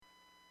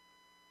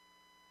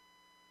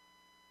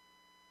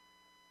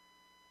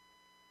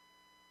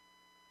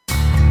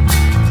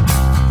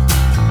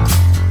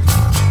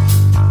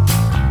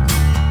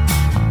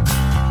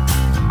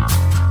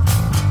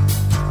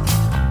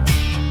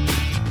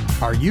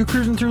you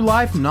cruising through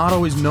life not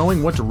always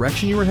knowing what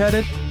direction you were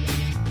headed?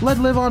 Let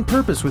Live on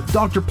Purpose with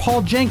Dr.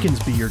 Paul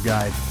Jenkins be your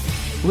guide.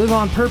 Live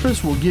on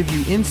Purpose will give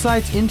you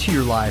insights into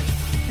your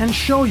life and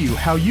show you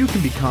how you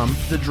can become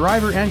the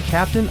driver and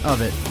captain of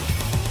it.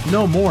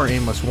 No more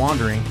aimless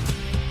wandering.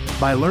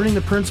 By learning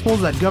the principles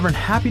that govern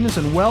happiness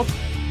and wealth,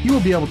 you will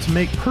be able to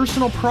make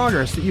personal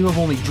progress that you have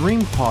only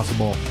dreamed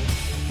possible.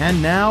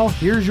 And now,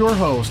 here's your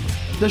host,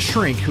 the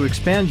shrink who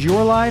expands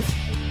your life,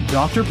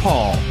 Dr.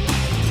 Paul.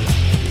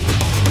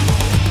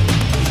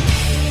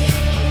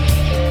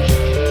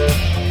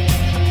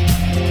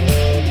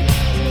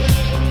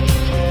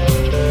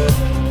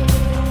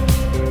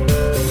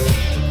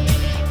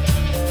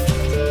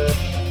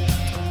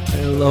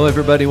 Hello,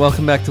 everybody.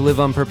 Welcome back to Live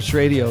on Purpose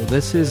Radio.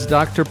 This is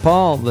Dr.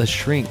 Paul, the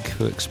shrink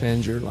who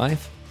expands your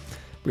life,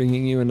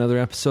 bringing you another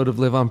episode of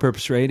Live on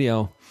Purpose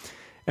Radio.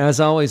 As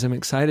always, I'm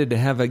excited to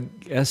have a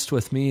guest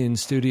with me in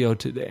studio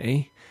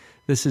today.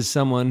 This is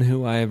someone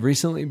who I have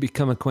recently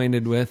become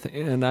acquainted with,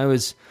 and I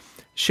was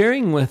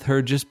sharing with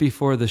her just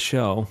before the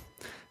show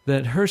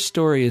that her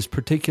story is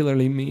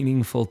particularly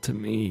meaningful to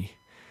me.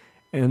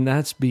 And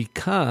that's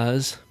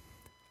because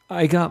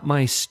I got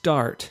my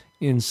start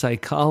in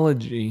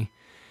psychology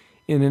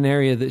in an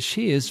area that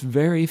she is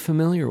very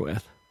familiar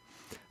with.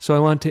 So I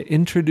want to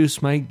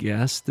introduce my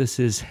guest. This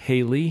is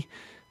Haley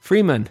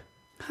Freeman.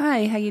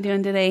 Hi, how you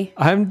doing today?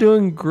 I'm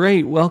doing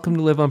great. Welcome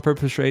to Live on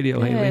Purpose Radio,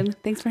 Good. Haley.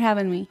 Thanks for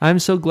having me. I'm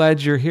so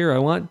glad you're here. I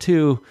want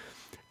to,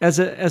 as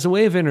a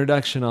way of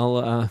introduction,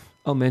 I'll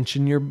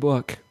mention your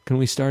book. Can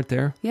we start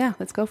there? Yeah,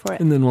 let's go for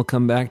it. And then we'll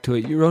come back to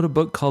it. You wrote a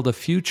book called A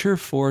Future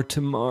for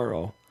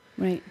Tomorrow.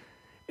 Right.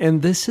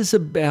 And this is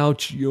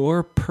about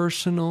your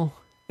personal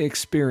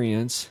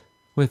experience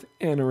with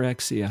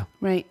anorexia.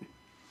 Right.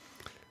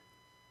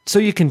 So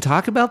you can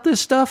talk about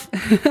this stuff?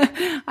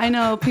 I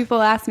know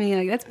people ask me,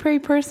 like, that's pretty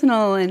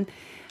personal,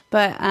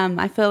 but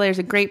I feel there's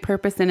a great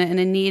purpose in it and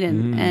a need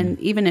and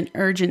even an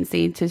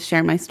urgency to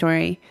share my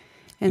story.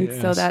 And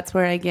so that's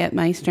where I get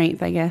my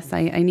strength, I guess.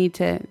 I need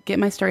to get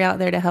my story out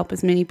there to help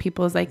as many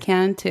people as I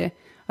can to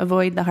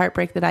avoid the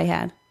heartbreak that I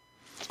had.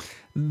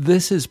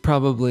 This is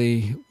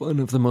probably one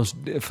of the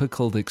most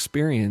difficult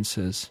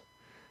experiences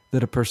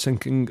that a person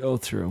can go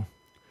through.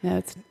 Yeah,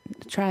 it's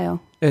a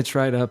trial. It's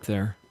right up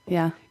there.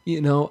 Yeah.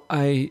 You know,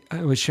 I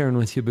was sharing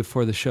with you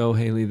before the show,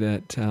 Haley,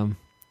 that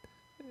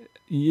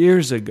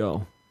years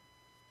ago,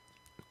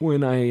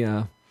 when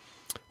I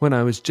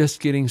was just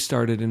getting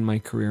started in my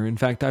career, in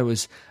fact, I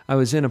was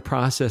in a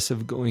process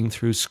of going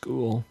through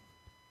school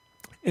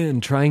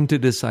and trying to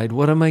decide,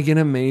 what am I going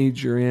to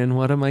major in?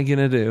 What am I going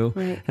to do?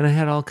 Right. And I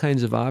had all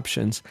kinds of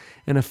options.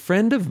 And a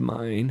friend of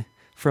mine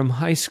from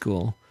high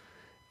school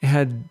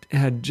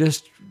had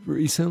just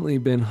recently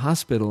been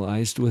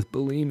hospitalized with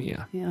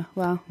bulimia. Yeah,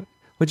 wow.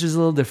 Which is a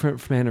little different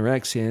from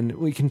anorexia, and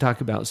we can talk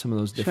about some of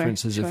those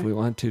differences Sure. if we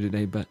want to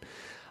today, but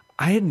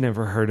I had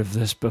never heard of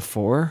this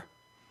before.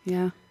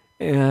 Yeah.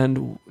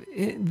 And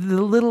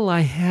the little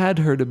I had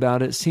heard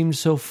about it seemed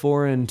so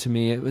foreign to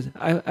me.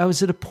 I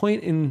was at a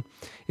point in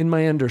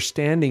my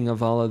understanding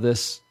of all of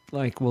this,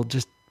 like, well,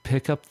 just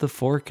pick up the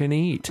fork and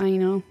eat. I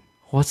know.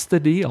 What's the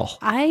deal?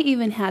 I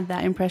even had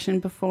that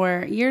impression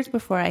years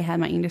before I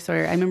had my eating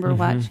disorder. I remember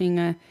watching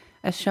a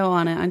show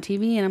on it on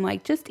TV, and I'm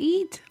like, just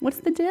eat. What's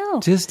the deal?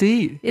 Just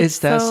eat. It's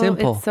that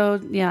simple.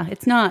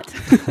 It's not.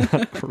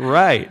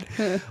 Right.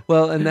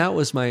 Well, and that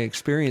was my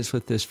experience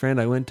with this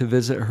friend. I went to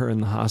visit her in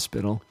the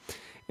hospital,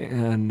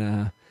 and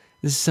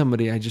this is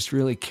somebody I just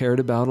really cared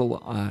about a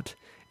lot.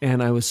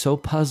 And I was so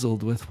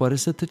puzzled with, what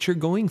is it that you're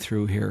going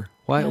through here?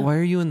 Why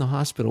are you in the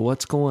hospital?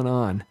 What's going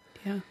on?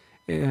 Yeah.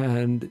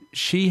 And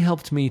she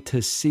helped me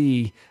to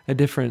see a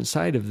different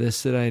side of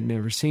this that I had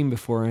never seen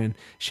before. And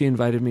she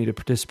invited me to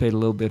participate a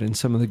little bit in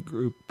some of the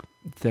group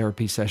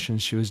therapy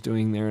sessions she was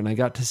doing there. And I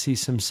got to see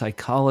some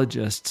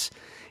psychologists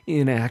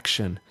in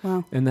action.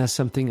 Wow. And that's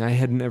something I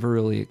had never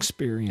really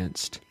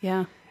experienced.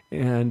 Yeah.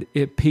 And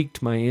it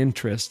piqued my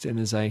interest. And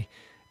as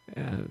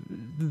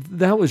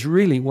that was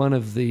really one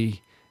of the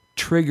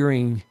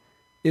triggering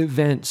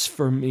events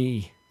for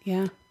me.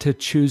 Yeah. To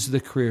choose the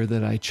career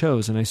that I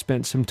chose. And I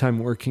spent some time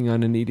working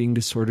on an eating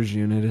disorders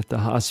unit at the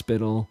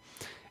hospital,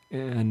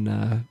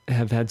 and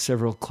have had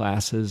several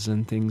classes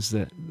and things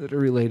that are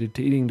related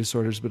to eating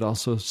disorders, but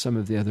also some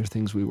of the other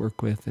things we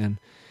work with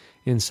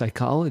in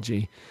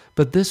psychology.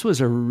 But this was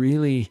a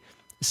really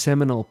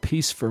seminal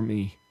piece for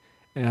me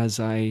as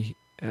I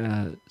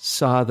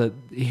saw that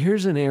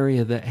here's an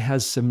area that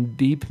has some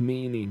deep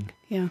meaning.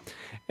 Yeah.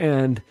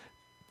 And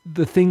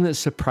the thing that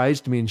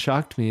surprised me and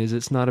shocked me is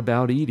it's not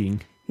about eating.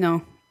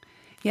 No.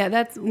 Yeah,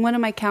 that's one of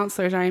my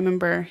counselors. I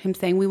remember him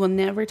saying, we will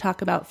never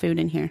talk about food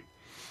in here.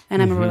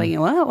 And I remember like,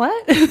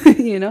 what?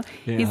 You know,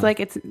 Yeah. He's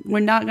like,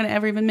 we're not going to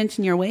ever even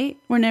mention your weight.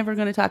 We're never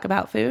going to talk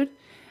about food.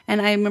 And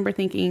I remember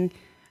thinking,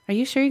 are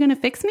you sure you're going to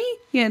fix me?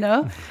 You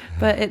know,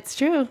 but it's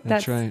true.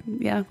 That's right.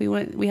 Yeah.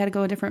 We had to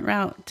go a different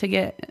route to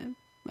get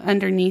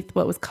underneath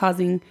what was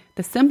causing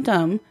the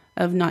symptom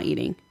of not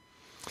eating.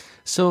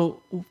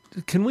 So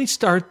can we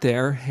start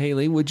there,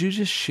 Haley? Would you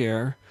just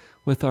share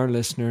with our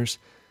listeners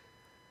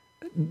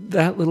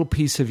that little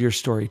piece of your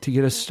story to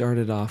get us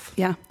started off.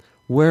 Yeah.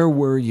 Where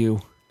were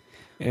you?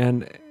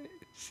 And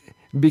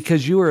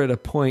because you were at a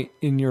point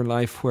in your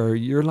life where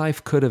your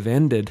life could have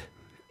ended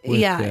with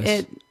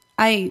this.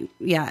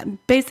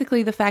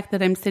 Basically the fact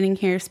that I'm sitting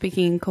here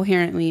speaking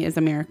coherently is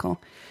a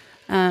miracle.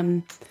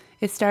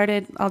 It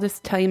started, I'll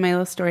just tell you my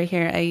little story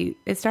here.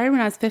 It started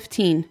when I was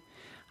 15.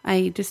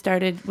 I just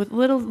started with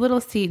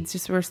little seeds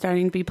just were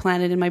starting to be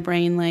planted in my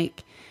brain.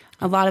 Like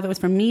a lot of it was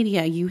from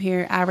media. You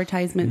hear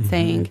advertisements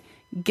saying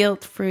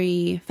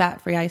guilt-free,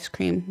 fat-free ice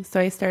cream. So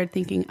I started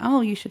thinking,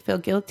 oh, you should feel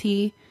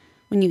guilty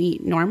when you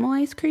eat normal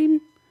ice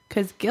cream,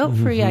 because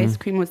guilt-free ice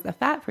cream was the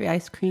fat-free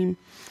ice cream.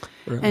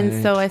 Right.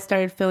 And so I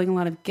started feeling a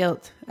lot of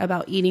guilt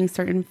about eating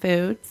certain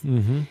foods.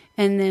 And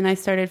then I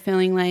started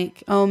feeling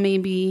like, oh,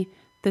 maybe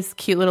this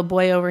cute little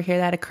boy over here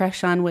that I had a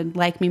crush on would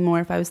like me more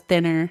if I was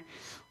thinner,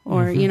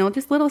 or, you know,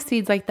 just little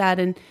seeds like that.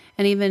 And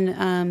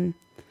even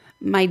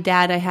my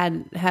dad, I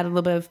had a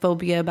little bit of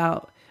phobia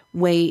about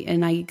weight,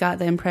 and I got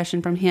the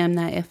impression from him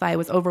that if I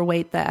was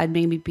overweight, that I'd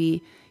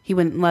maybe he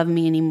wouldn't love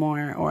me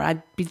anymore, or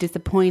I'd be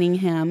disappointing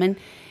him,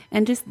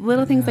 and just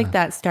little things like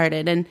that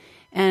started,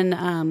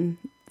 and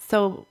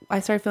so I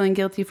started feeling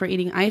guilty for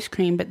eating ice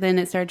cream, but then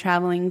it started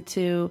traveling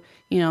to,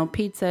 you know,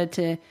 pizza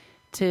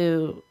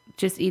to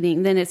just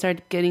eating. Then it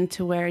started getting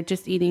to where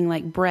just eating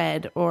like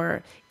bread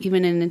or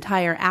even an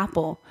entire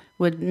apple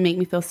would make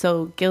me feel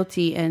so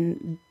guilty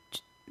and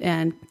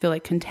feel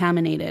like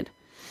contaminated.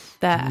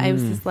 That I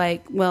was just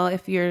like, well,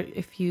 if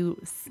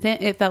you sin,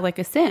 it felt like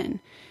a sin.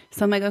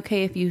 So I'm like,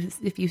 okay, if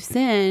you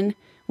sin,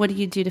 what do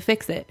you do to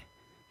fix it?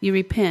 You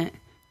repent,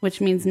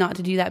 which means not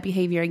to do that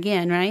behavior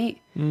again, right?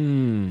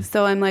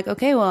 So I'm like,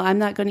 okay, well, I'm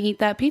not going to eat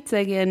that pizza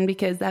again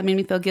because that made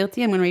me feel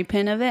guilty. I'm going to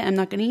repent of it. I'm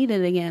not going to eat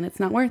it again. It's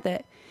not worth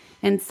it.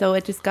 And so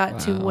it just got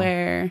to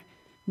where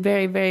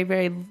very, very,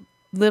 very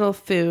little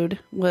food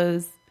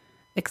was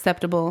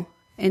acceptable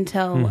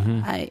until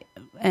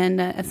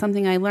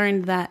something I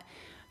learned that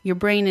your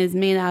brain is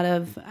made out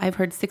of, I've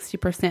heard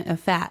 60% of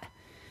fat.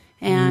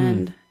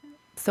 And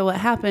so what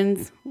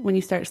happens when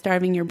you start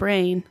starving your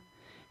brain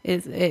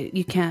is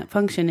you can't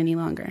function any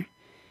longer.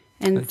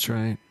 And that's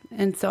right.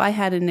 And so I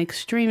had an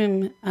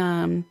extreme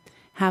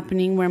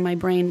happening where my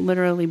brain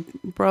literally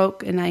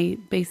broke and I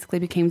basically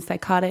became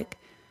psychotic.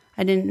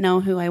 I didn't know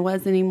who I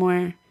was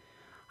anymore.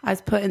 I was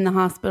put in the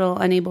hospital,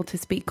 unable to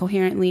speak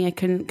coherently. I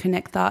couldn't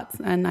connect thoughts,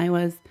 and I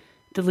was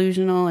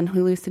delusional and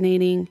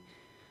hallucinating.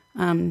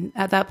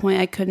 At that point,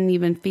 I couldn't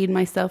even feed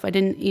myself. I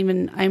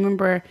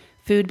remember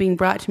food being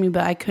brought to me,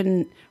 but I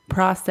couldn't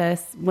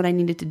process what I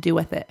needed to do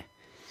with it.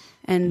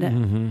 And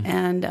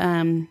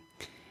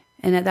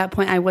at that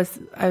point, I was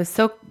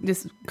so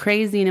just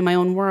crazy and in my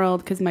own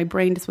world because my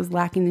brain just was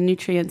lacking the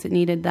nutrients it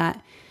needed. That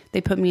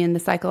they put me in the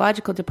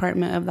psychological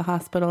department of the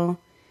hospital,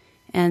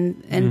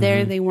 and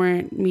there they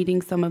weren't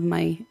meeting some of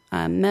my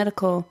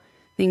medical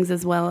things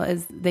as well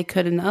as they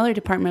could in the other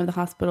department of the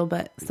hospital.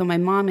 But so my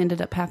mom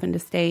ended up having to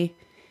stay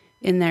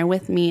in there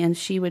with me, and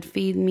she would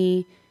feed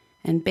me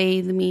and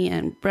bathe me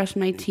and brush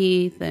my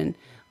teeth, and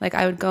like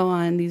I would go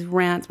on these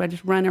rants where I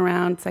just run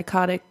around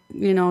psychotic,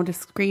 you know,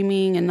 just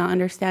screaming and not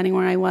understanding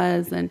where I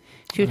was, and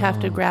she would have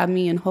to grab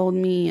me and hold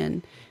me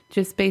and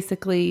just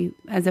basically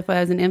as if I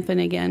was an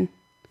infant again,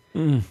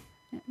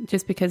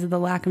 just because of the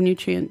lack of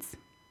nutrients.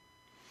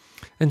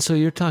 And so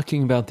you're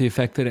talking about the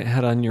effect that it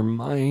had on your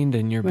mind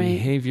and your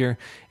behavior,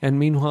 and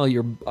meanwhile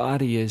your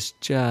body is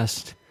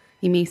just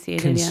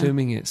emaciated,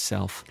 consuming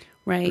itself.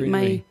 Right.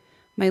 Really.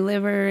 My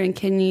liver and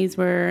kidneys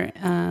were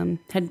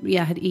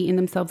had eaten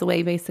themselves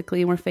away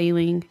basically, and were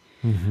failing.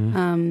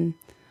 The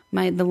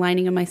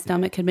lining of my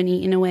stomach had been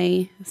eaten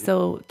away.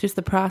 So just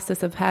the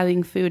process of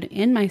having food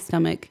in my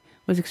stomach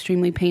was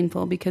extremely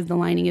painful because the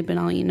lining had been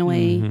all eaten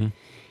away.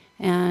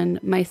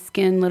 And my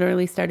skin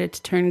literally started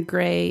to turn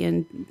gray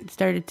and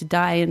started to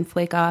die and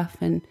flake off,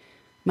 and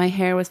my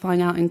hair was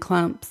falling out in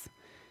clumps,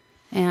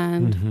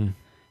 and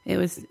it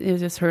was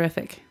just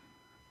horrific.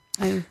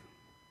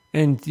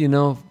 And, you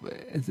know,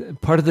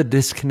 part of the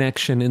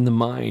disconnection in the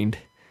mind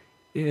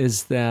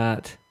is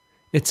that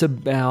it's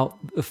about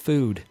the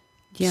food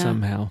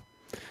somehow.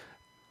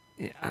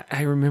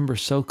 I remember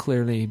so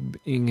clearly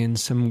being in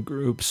some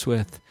groups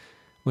with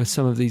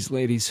some of these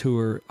ladies who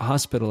were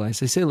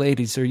hospitalized. I say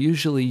ladies, they're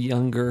usually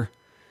younger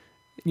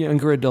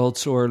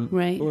adults or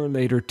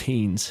later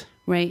teens.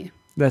 Right.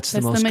 That's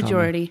the most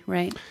majority,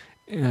 common. Right.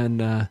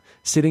 And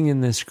sitting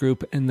in this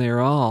group, and they're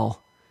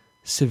all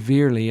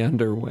severely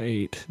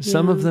underweight.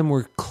 Some of them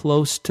were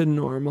close to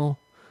normal,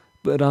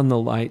 but on the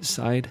light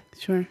side.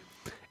 Sure.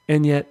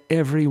 And yet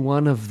every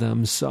one of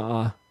them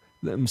saw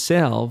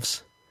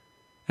themselves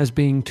as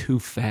being too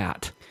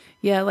fat.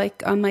 Yeah,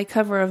 like on my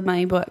cover of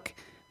my book,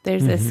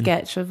 there's a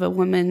sketch of a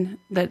woman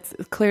that's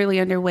clearly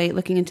underweight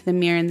looking into the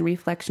mirror and the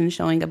reflection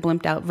showing a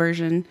blimped out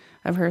version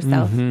of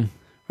herself.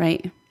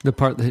 Right. The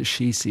part that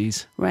she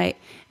sees. Right.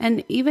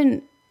 And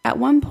even at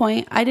one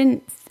point, I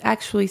didn't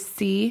actually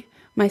see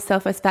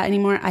myself as fat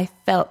anymore. I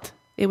felt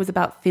it was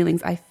about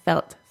feelings. I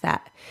felt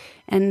fat.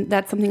 And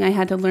that's something I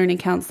had to learn in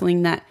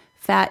counseling, that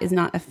fat is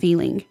not a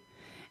feeling.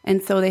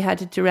 And so they had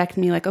to direct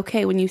me like,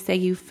 okay, when you say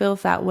you feel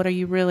fat, what are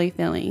you really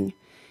feeling?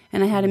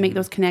 And I had to make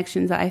those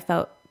connections that I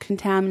felt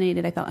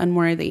contaminated. I felt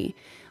unworthy.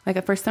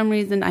 Like for some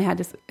reason, I had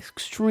this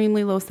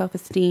extremely low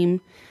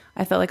self-esteem.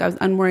 I felt like I was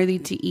unworthy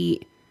to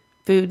eat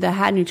food that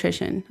had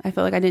nutrition. I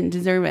felt like I didn't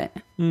deserve it.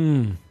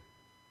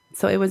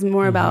 So it was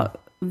more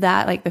about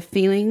that, like the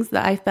feelings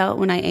that I felt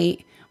when I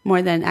ate,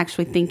 more than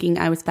actually thinking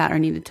I was fat or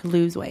needed to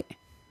lose weight.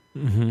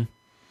 Mm-hmm.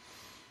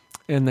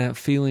 And that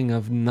feeling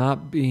of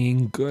not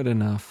being good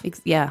enough.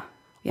 Yeah.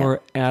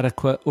 Or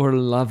adequate or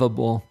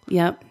lovable.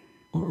 Yep.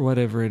 Or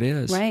whatever it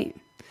is. Right.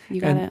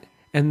 You got it.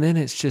 And then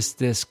it's just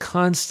this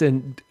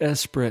constant,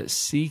 desperate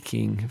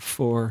seeking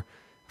for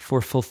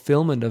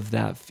fulfillment of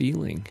that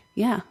feeling.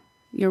 Yeah,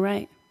 you're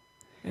right.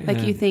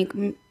 Like you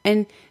think,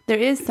 and there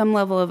is some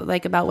level of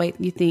like about weight,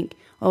 you think,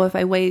 oh, if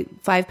I weigh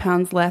 5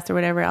 pounds less or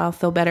whatever, I'll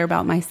feel better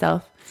about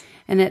myself.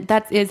 And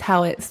that is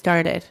how it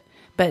started.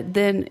 But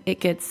then it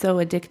gets so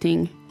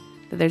addicting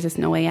that there's just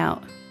no way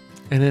out.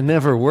 And it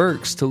never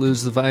works to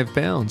lose the 5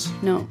 pounds.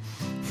 No,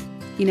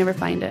 you never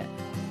find it.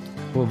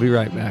 We'll be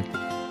right back.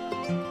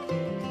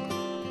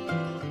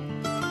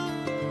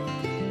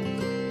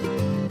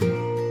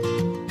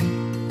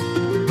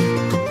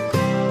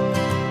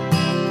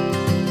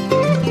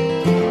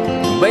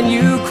 When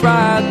you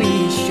cry,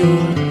 be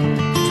sure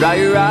to dry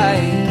your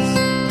eyes,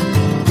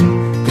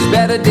 'cause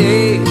better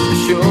days are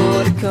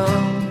sure to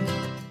come.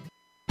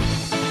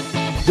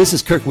 This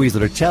is Kirk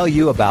Weasler to tell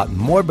you about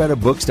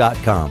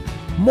morebetterbooks.com.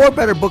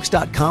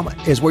 Morebetterbooks.com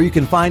is where you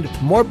can find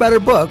more better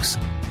books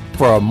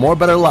for a more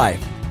better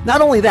life.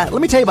 Not only that,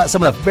 let me tell you about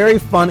some of the very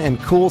fun and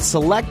cool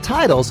select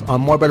titles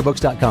on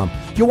morebetterbooks.com.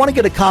 You'll want to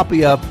get a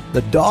copy of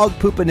The Dog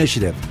Poop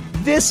Initiative.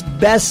 This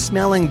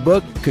best-smelling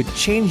book could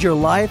change your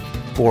life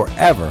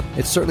forever.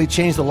 It's certainly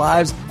changed the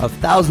lives of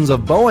thousands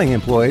of Boeing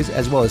employees,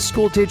 as well as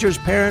school teachers,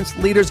 parents,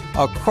 leaders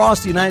across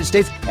the United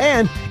States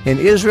and in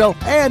Israel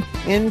and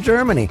in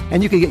Germany.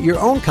 And you can get your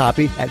own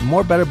copy at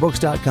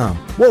morebetterbooks.com.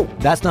 Whoa,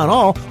 that's not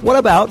all. What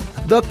about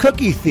The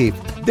Cookie Thief?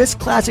 This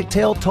classic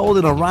tale told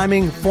in a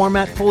rhyming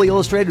format, fully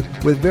illustrated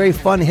with very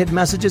fun hidden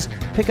messages.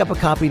 Pick up a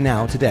copy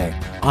now today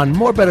on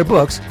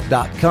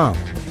morebetterbooks.com.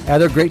 Are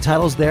there great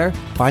titles there?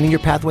 Finding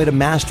Your Pathway to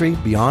Mastery,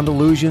 Beyond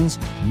Illusions,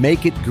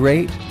 Make It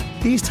Great.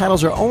 These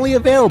titles are only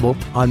available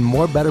on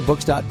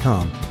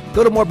morebetterbooks.com.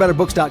 Go to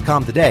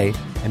morebetterbooks.com today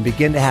and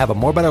begin to have a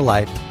more better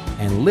life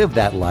and live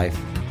that life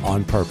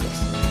on purpose.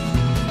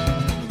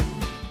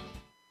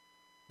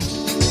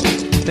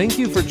 Thank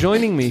you for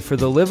joining me for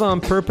the Live on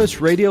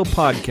Purpose radio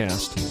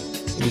podcast.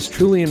 It is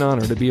truly an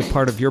honor to be a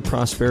part of your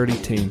prosperity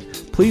team.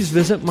 Please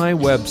visit my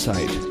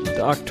website,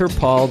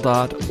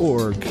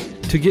 drpaul.org,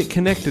 to get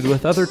connected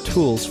with other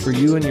tools for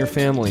you and your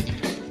family.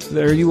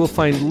 There you will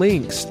find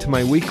links to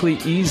my weekly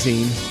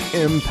e-zine,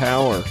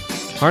 Empower,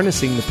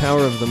 Harnessing the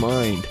Power of the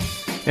Mind,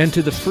 and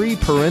to the free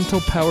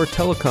Parental Power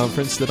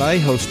teleconference that I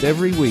host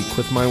every week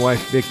with my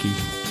wife, Vicki.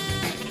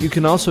 You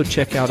can also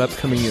check out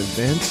upcoming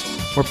events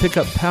or pick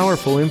up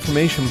powerful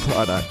information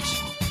products.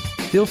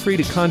 Feel free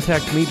to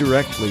contact me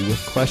directly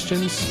with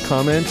questions,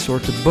 comments, or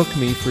to book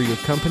me for your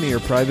company or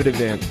private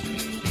event.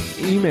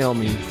 Email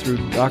me through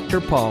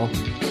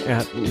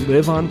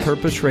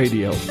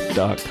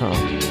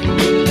drpaul@liveonpurposeradio.com.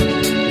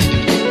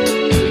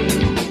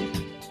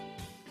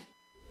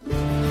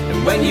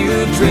 When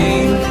you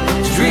dream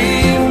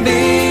big,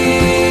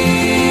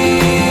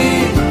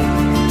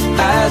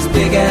 as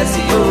big as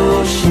the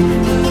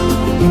ocean blue.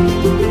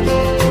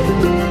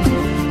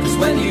 'Cause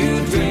when you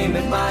dream,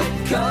 it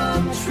might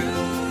come true.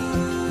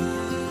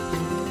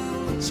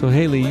 So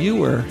Haley, you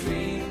were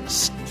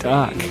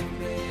stuck.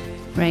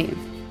 Right.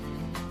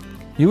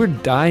 You were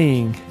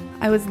dying.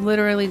 I was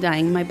literally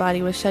dying. My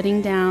body was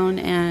shutting down.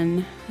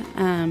 And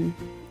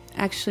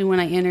actually, when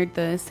I entered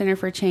the Center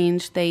for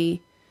Change, they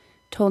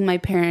told my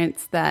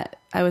parents that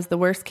I was the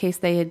worst case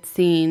they had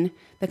seen,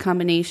 the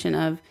combination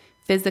of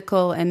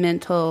physical and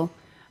mental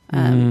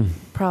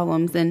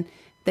problems. And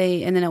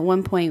then at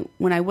one point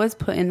when I was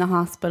put in the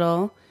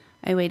hospital,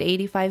 I weighed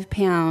 85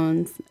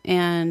 pounds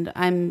and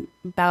I'm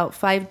about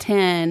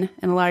 5'10"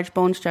 and a large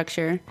bone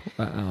structure.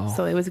 Wow.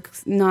 So it was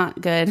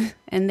not good.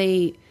 And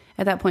they,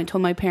 at that point,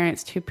 told my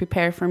parents to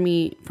prepare for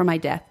me for my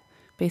death.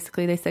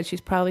 Basically, they said she's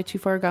probably too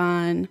far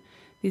gone.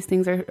 These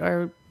things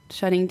are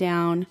shutting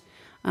down.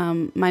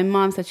 My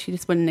mom said she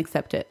just wouldn't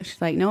accept it.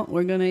 She's like, no,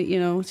 we're going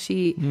to,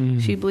 she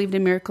believed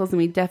in miracles, and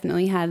we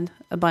definitely had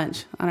a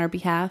bunch on our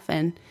behalf.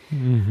 And,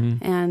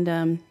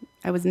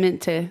 I was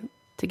meant to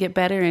get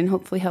better and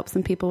hopefully help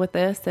some people with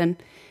this. And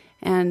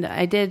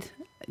I did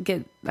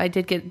get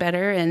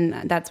better,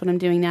 and that's what I'm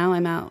doing now.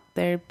 I'm out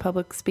there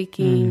public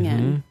speaking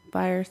and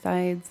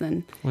firesides.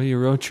 And well, you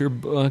wrote your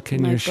book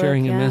and you're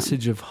sharing a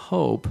message of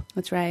hope.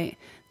 That's right.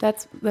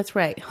 That's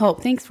right.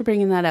 Hope. Thanks for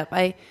bringing that up.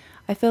 I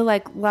feel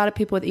like a lot of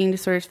people with eating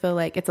disorders feel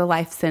like it's a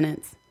life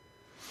sentence,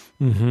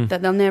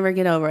 that they'll never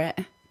get over it.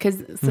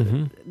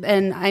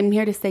 And I'm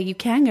here to say you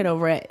can get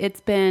over it. It's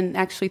been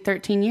actually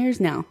 13 years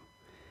now.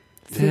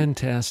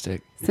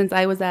 Fantastic. Since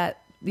I was I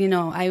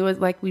was,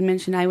 like we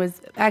mentioned, I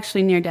was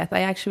actually near death. I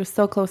actually was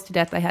so close to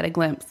death, I had a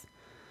glimpse.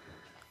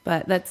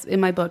 But that's in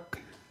my book.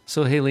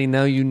 So, Haley,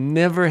 now you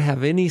never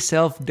have any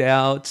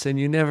self-doubts and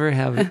you never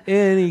have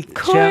any... Of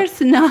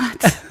course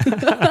not.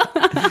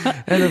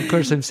 And, of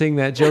course, I'm saying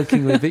that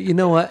jokingly. But you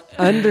know what?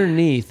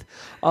 Underneath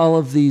all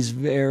of these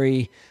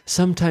very,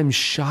 sometimes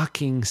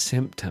shocking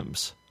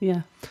symptoms,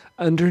 Yeah.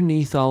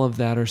 underneath all of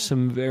that are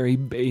some very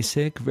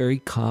basic, very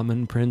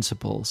common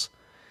principles.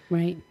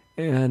 Right.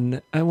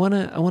 And I want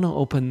to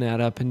open that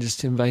up and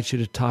just invite you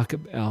to talk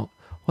about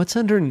what's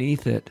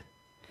underneath it.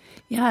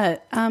 Yeah.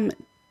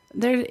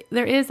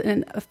 There is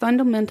a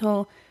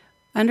fundamental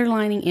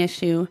underlining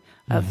issue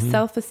of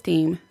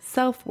self-esteem,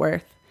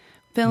 self-worth,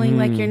 feeling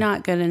like you're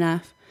not good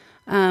enough.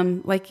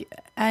 Like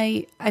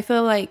I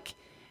feel like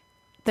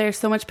there's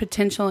so much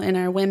potential in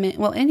our women,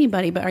 well,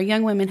 anybody, but our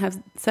young women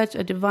have such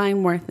a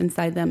divine worth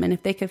inside them. And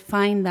if they could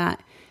find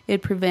that,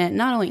 it'd prevent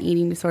not only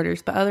eating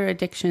disorders, but other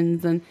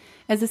addictions. And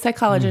as a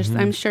psychologist,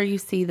 I'm sure you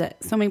see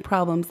that so many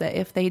problems that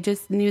if they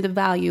just knew the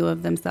value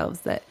of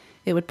themselves, that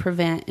it would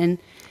prevent. And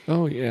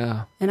Oh,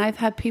 yeah. and I've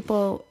had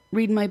people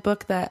read my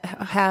book that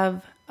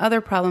have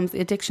other problems,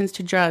 addictions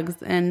to drugs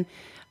and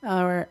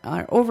are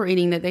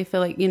overeating, that they feel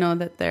like,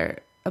 that they're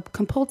a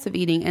compulsive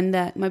eating, and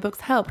that my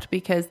book's helped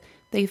because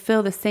they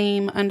feel the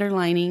same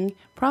underlining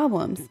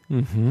problems.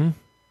 Mm-hmm.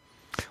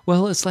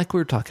 Well, it's like we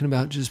were talking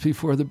about just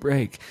before the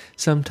break.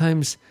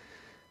 Sometimes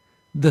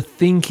the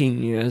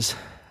thinking is,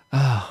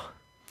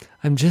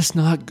 I'm just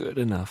not good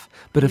enough.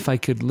 But if I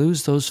could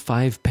lose those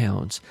 5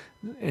 pounds,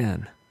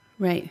 then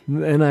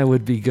I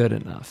would be good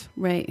enough.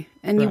 Right.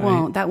 And you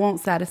won't. That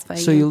won't satisfy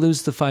you. So you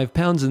lose the 5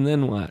 pounds, and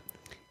then what?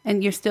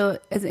 And you're still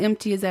as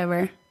empty as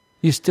ever.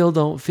 You still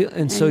don't feel...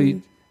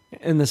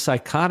 And the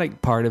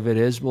psychotic part of it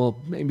is, well,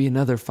 maybe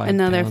another 5 pounds.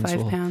 Another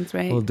 5 pounds,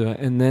 right. We'll do it.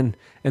 And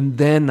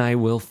then I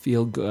will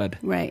feel good.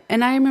 Right.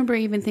 And I remember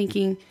even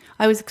thinking,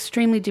 I was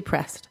extremely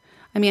depressed.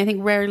 I mean, I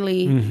think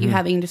rarely you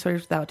have eating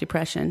disorders without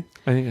depression.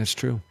 I think that's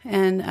true.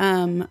 And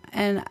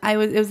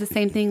it was the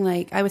same thing.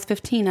 Like I was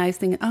 15. I was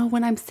thinking,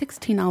 when I'm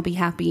 16, I'll be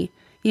happy,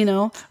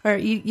 or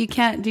you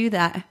can't do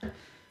that.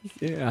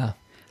 Yeah.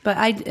 But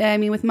I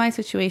mean, with my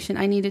situation,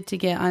 I needed to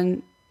get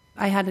on,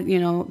 I had,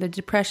 the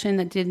depression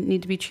that didn't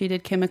need to be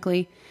treated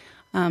chemically.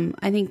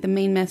 I think the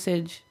main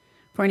message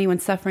for anyone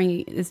suffering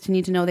is to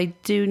need to know they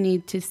do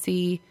need to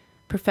see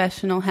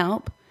professional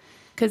help.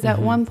 Because at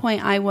one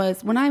point I want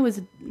to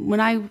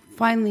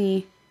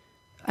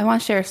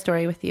share a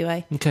story with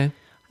you. Okay.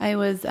 I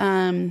was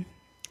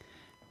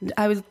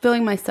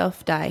feeling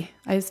myself die.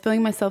 I was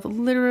feeling myself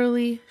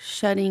literally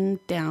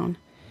shutting down.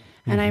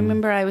 And I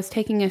remember I was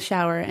taking a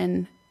shower,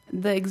 and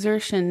the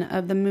exertion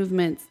of the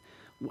movements,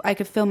 I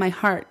could feel my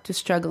heart just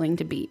struggling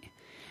to beat.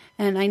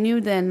 And I knew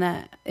then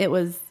that it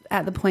was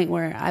at the point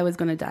where I was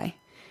going to die.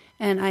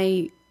 And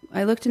I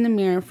looked in the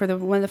mirror for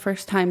one of the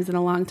first times in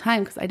a long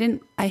time, because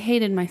I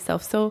hated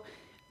myself so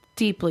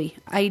deeply.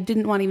 I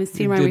didn't want to even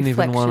see my reflection. You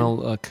didn't even want to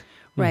look.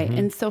 Right.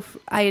 And so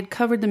I had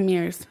covered the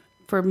mirrors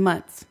for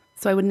months,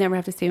 so I would never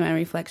have to see my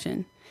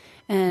reflection.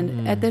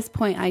 And at this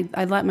point,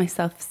 I let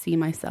myself see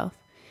myself.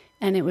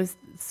 And it was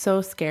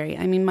so scary.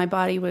 I mean, my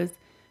body was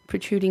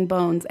protruding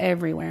bones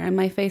everywhere, and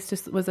my face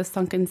just was a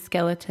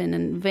skeleton,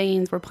 and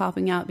veins were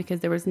popping out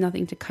because there was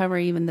nothing to cover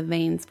even the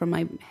veins from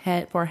my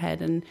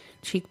forehead and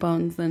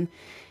cheekbones.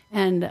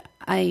 And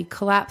I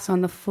collapsed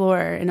on the floor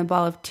in a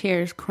ball of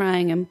tears,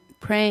 crying and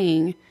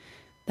praying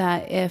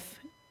that if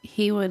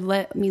he would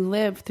let me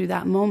live through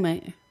that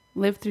moment,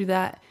 live through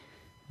that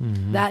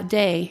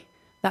day,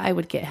 that I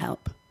would get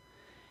help.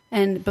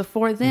 And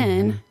before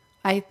then,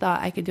 I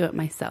thought I could do it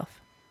myself.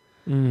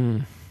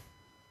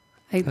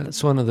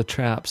 That's one of the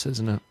traps,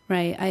 isn't it?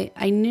 Right.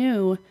 I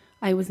knew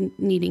I was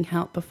needing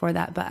help before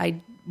that, but I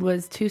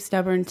was too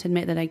stubborn to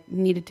admit that I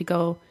needed to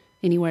go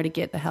anywhere to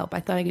get the help. I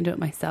thought I could do it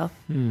myself.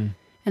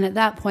 And at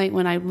that point,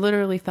 when I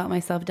literally felt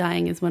myself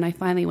dying, is when I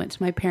finally went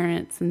to my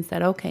parents and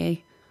said,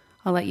 okay,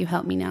 I'll let you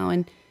help me now.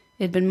 And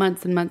it had been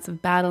months and months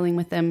of battling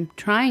with them,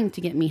 trying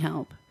to get me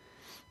help.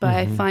 But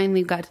I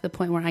finally got to the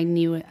point where I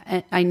knew it.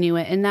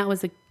 And that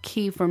was a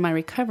key for my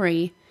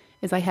recovery,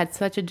 is I had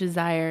such a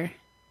desire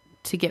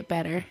to get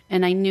better.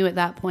 And I knew at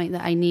that point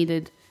that I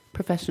needed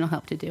professional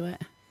help to do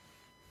it.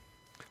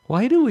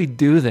 Why do we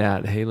do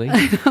that, Haley?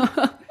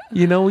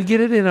 We get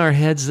it in our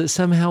heads that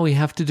somehow we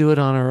have to do it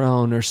on our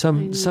own, or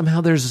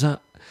somehow there's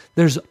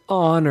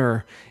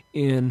honor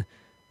in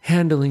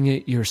handling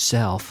it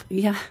yourself.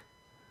 Yeah.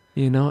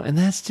 And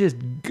that's just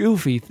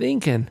goofy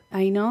thinking.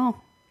 I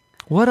know.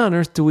 What on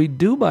earth do we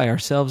do by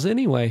ourselves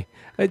anyway?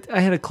 I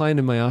had a client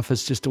in my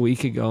office just a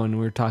week ago, and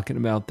we were talking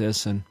about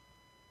this, and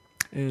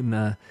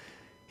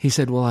he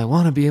said, well, I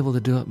want to be able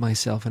to do it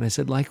myself. And I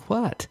said, like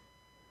what?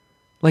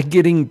 Like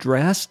getting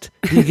dressed?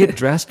 Do you get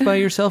dressed by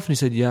yourself? And he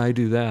said, yeah, I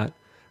do that.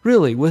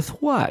 Really?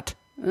 With what?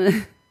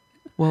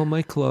 Well,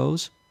 my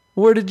clothes.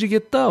 Where did you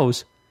get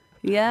those?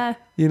 Yeah.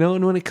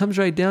 And when it comes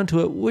right down to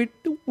it,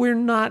 we're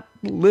not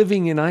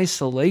living in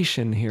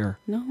isolation here.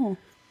 No.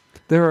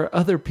 There are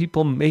other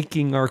people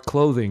making our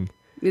clothing.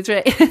 That's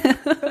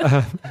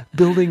right.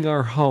 Building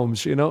our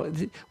homes,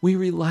 we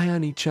rely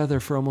on each other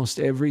for almost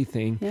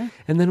everything. Yeah.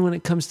 And then when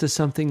it comes to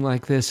something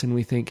like this and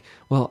we think,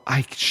 well,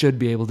 I should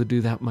be able to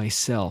do that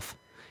myself.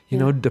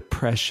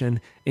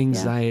 Depression,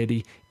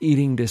 anxiety,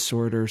 eating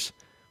disorders.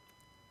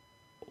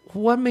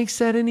 What makes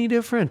that any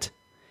different?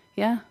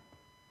 Yeah.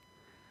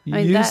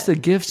 Use the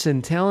gifts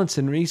and talents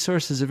and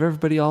resources of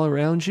everybody all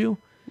around you.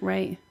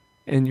 Right.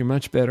 And you're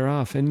much better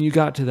off. And you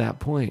got to that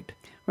point.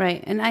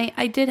 Right. And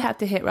I did have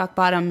to hit rock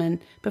bottom and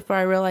before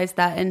I realized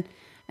that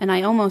and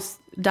I almost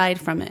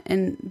died from it.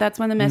 And that's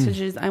one of the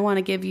messages I want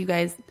to give you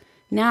guys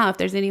now. If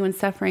there's anyone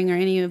suffering or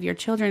any of your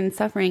children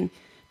suffering,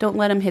 don't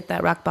let them hit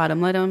that rock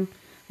bottom.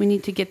 We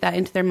need to get that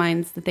into their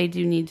minds that they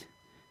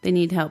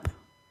need help.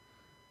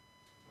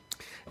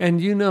 And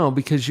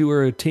because you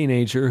were a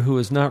teenager who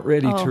was not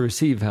ready to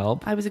receive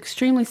help. I was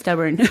extremely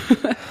stubborn.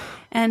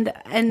 and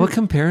what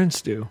can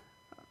parents do?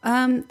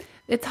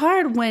 It's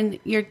hard when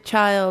your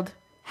child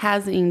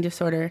has an eating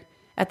disorder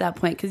at that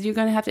point because you're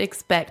going to have to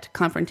expect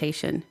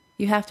confrontation.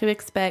 You have to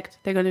expect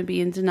they're going to be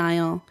in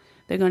denial.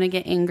 They're going to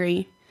get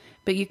angry.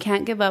 But you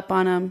can't give up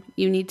on them.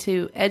 You need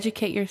to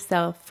educate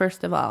yourself,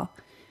 first of all.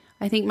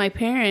 I think my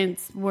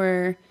parents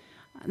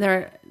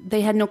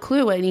they had no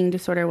clue what an eating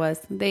disorder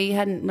was. They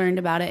hadn't learned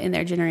about it in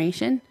their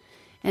generation.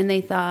 And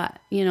they thought,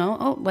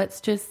 let's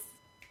just,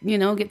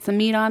 get some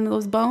meat on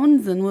those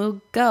bones and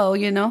we'll go,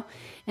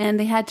 And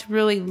they had to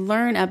really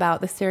learn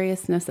about the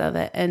seriousness of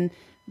it. And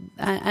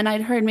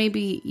I'd heard,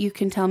 maybe you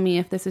can tell me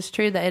if this is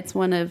true, that it's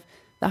one of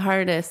the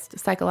hardest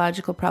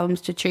psychological problems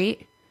to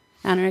treat,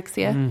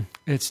 anorexia.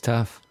 It's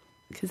tough.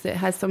 Because it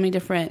has so many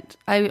different,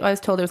 I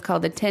was told it was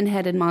called the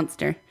 10-headed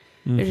monster.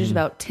 There's just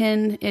about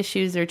 10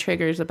 issues or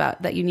triggers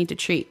that you need to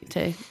treat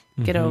to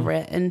get over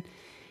it.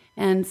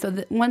 And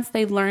so once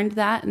they learned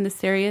that and the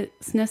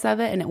seriousness of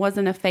it, and it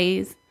wasn't a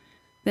phase,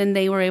 then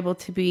they were able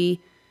to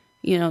be,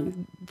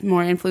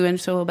 more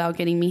influential about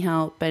getting me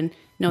help and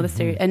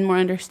the and more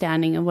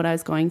understanding of what I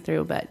was going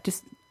through. But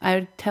I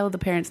would tell the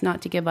parents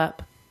not to give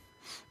up.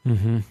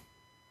 Mm-hmm.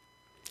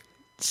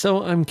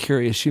 So I'm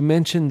curious, you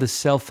mentioned the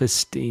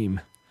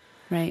self-esteem.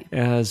 Right.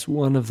 As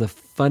one of the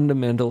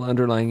fundamental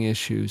underlying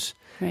issues.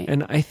 Right.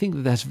 And I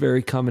think that's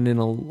very common in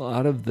a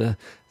lot of the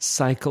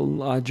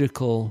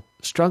psychological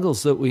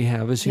struggles that we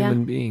have as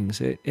human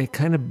beings. It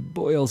kind of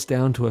boils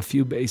down to a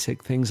few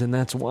basic things, and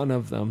that's one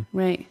of them.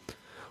 Right.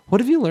 What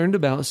have you learned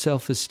about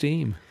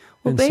self-esteem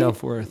and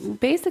self-worth?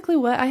 Basically,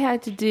 what I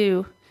had to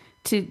do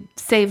to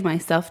save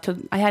myself,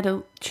 I had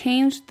to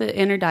change the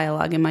inner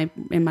dialogue in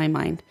my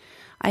mind.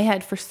 I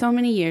had for so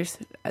many years,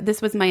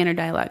 this was my inner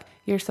dialogue.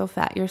 You're so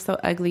fat. You're so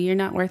ugly. You're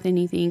not worth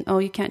anything. Oh,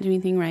 you can't do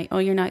anything right. Oh,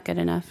 you're not good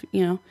enough,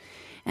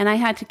 And I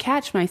had to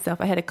catch myself.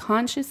 I had to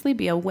consciously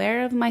be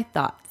aware of my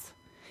thoughts.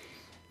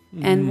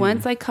 And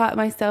once I caught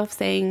myself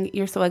saying,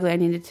 you're so ugly,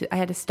 I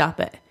had to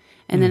stop it.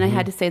 And then I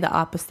had to say the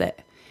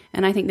opposite.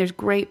 And I think there's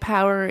great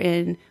power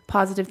in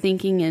positive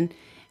thinking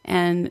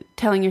and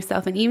telling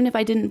yourself. And even if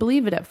I didn't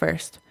believe it at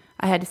first,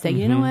 I had to say,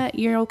 you know what?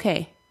 You're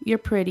okay. You're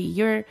pretty.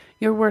 You're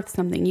worth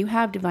something. You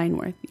have divine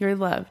worth. You're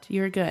loved.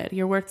 You're good.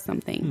 You're worth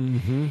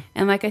something.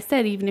 And like I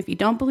said, even if you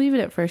don't believe it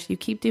at first, you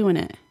keep doing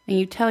it. And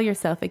you tell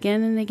yourself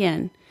again and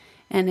again.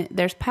 And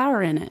there's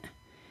power in it.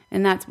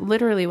 And that's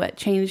literally what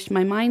changed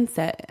my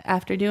mindset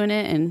after doing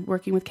it and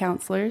working with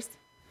counselors.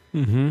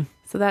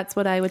 So that's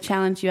what I would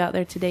challenge you out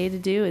there today to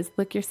do, is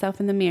look yourself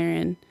in the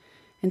mirror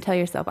and tell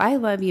yourself, I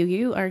love you.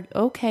 You are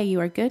okay. You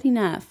are good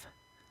enough.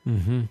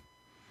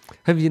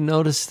 Have you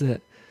noticed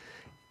that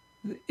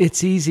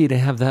it's easy to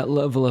have that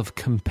level of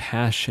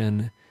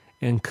compassion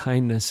and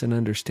kindness and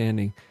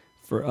understanding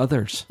for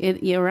others?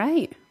 You're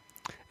right.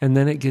 And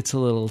then it gets a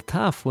little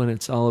tough when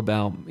it's all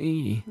about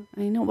me.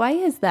 I know. Why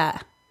is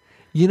that?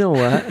 You know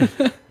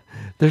what?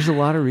 There's a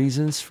lot of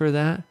reasons for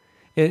that.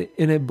 And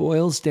it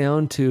boils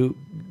down to,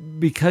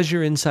 because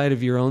you're inside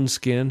of your own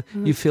skin,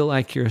 you feel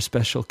like you're a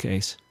special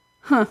case.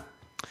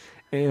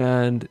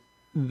 And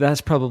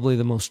that's probably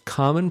the most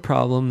common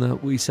problem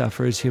that we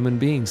suffer as human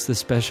beings, the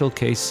special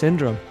case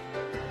syndrome.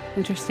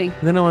 Interesting.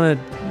 And then I want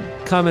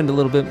to comment a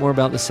little bit more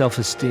about the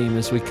self-esteem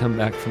as we come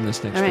back from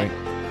this next break.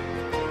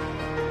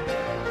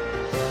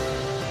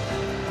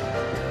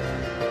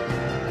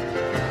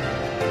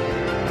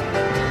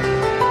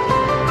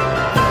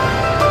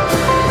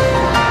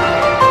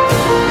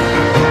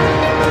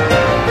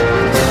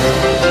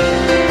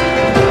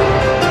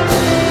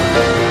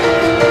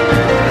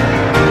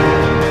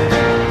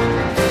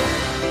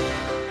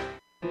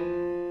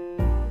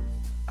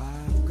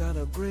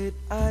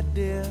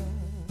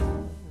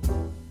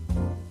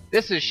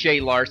 This is Shay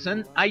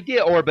Larson,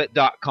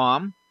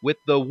 IdeaOrbit.com, with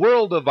the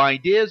World of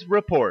Ideas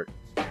Report.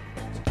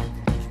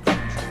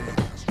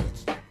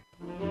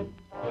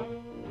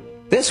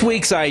 This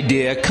week's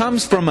idea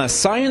comes from a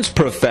science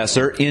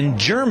professor in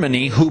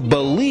Germany who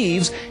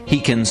believes he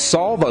can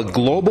solve a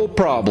global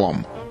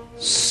problem: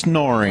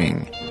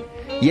 snoring.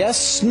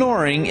 Yes,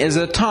 snoring is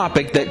a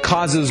topic that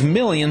causes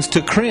millions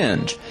to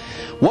cringe.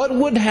 What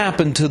would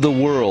happen to the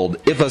world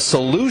if a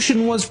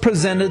solution was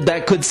presented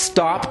that could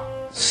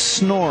stop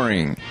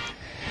snoring?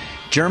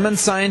 German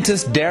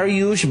scientist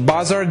Dariush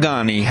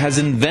Bazargani has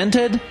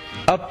invented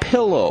a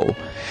pillow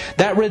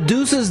that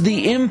reduces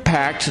the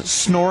impact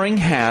snoring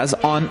has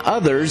on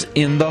others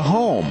in the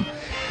home.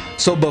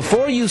 So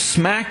before you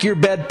smack your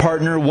bed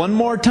partner one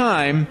more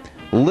time,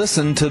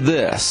 listen to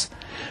this.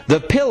 The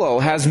pillow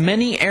has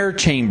many air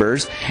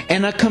chambers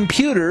and a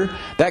computer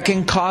that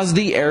can cause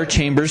the air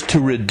chambers to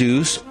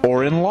reduce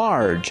or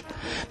enlarge.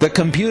 The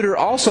computer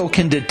also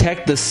can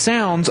detect the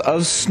sounds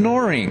of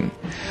snoring.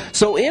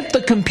 So if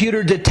the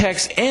computer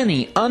detects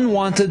any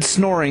unwanted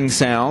snoring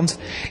sounds,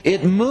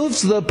 it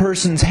moves the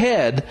person's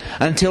head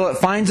until it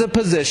finds a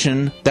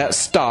position that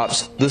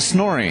stops the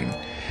snoring.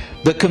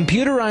 The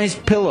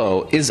computerized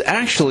pillow is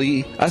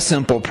actually a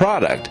simple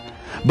product,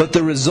 but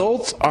the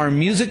results are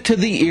music to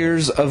the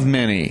ears of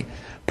many.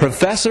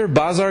 Professor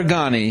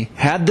Bazargani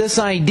had this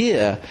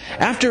idea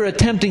after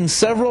attempting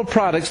several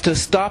products to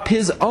stop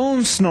his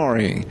own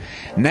snoring.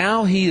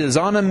 Now he is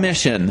on a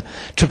mission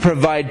to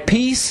provide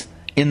peace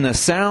in the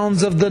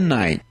sounds of the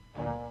night.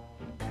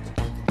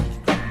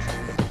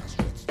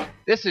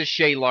 This is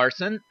Shay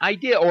Larson,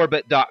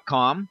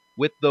 IdeaOrbit.com,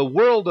 with the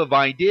World of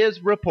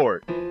Ideas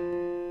Report.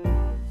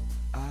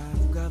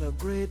 I've got a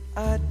great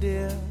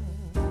idea.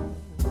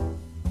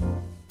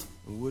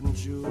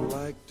 Wouldn't you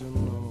like to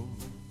know?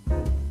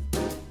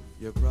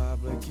 You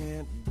probably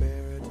can't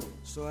bear it,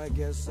 so I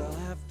guess I'll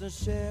have to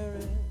share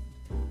it.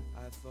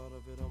 I thought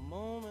of it a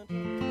moment.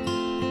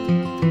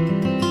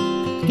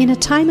 In a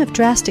time of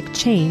drastic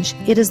change,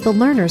 it is the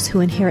learners who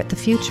inherit the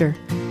future.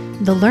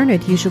 The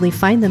learned usually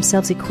find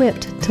themselves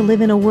equipped to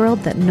live in a world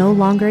that no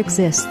longer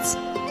exists.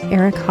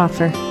 Eric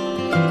Hoffer.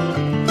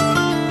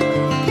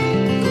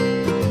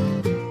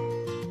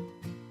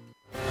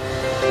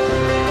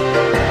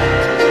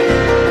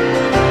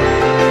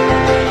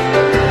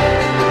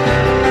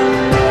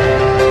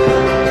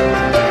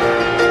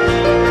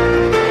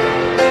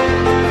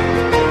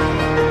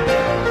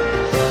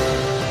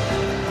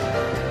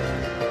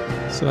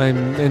 So I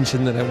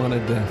mentioned that I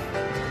wanted to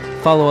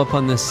follow up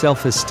on this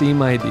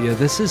self-esteem idea.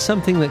 This is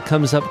something that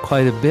comes up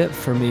quite a bit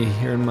for me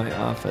here in my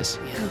office.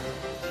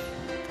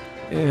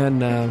 Yeah.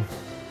 And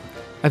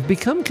I've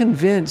become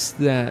convinced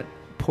that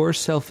poor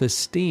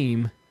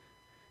self-esteem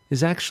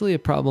is actually a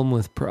problem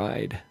with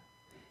pride.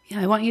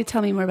 Yeah, I want you to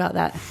tell me more about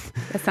that.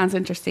 That sounds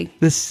interesting.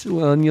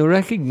 And you'll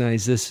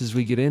recognize this as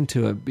we get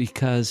into it,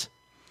 because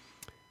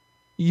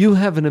you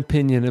have an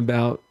opinion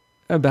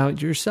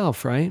about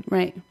yourself, right?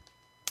 Right.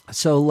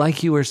 So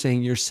like you were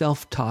saying, your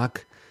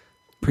self-talk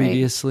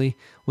previously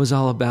was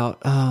all about,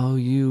 oh,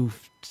 you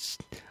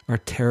are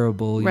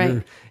terrible,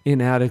 you're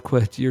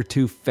inadequate, you're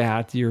too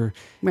fat, you're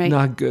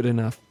not good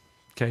enough.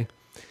 Okay.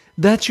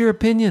 That's your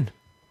opinion.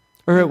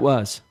 Or it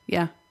was.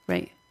 Yeah,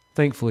 right.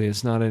 Thankfully,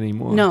 it's not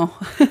anymore. No.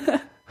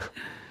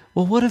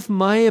 Well, what if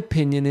my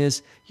opinion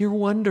is, you're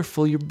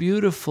wonderful, you're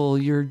beautiful,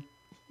 you're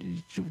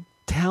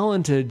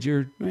talented,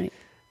 you're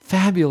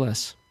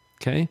fabulous.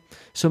 Okay.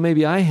 So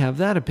maybe I have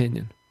that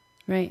opinion.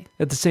 Right.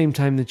 At the same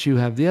time that you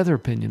have the other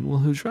opinion. Well,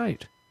 who's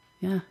right?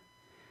 Yeah.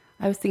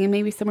 I was thinking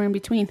maybe somewhere in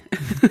between.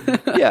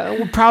 Yeah,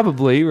 well,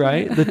 probably,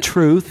 right? The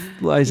truth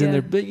lies in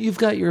there. But you've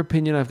got your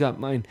opinion, I've got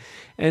mine.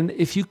 And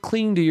if you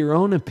cling to your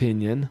own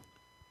opinion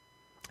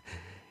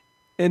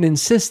and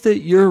insist that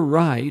you're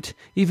right,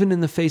 even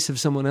in the face of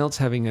someone else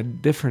having a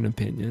different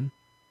opinion,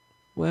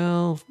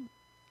 well,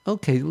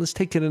 okay, let's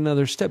take it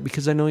another step,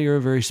 because I know you're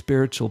a very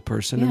spiritual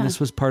person, and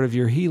this was part of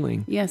your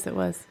healing. Yes, it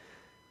was.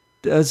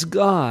 Does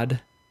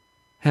God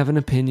have an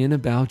opinion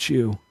about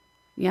you?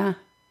 Yeah.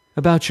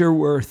 About your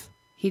worth?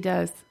 He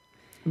does.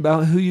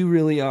 About who you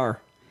really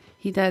are?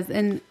 He does.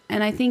 And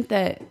I think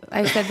that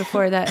I said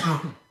before that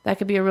that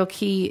could be a real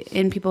key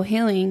in people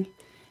healing,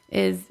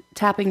 is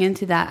tapping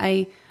into that.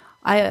 I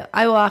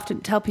will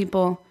often tell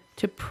people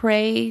to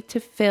pray to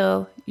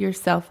fill your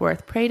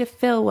self-worth. Pray to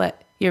fill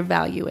what your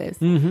value is.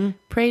 Mm-hmm.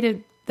 Pray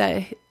to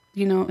that,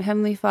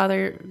 Heavenly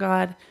Father,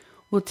 God,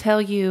 will tell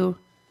you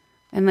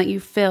and let you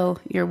fill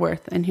your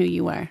worth and who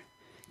you are.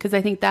 Because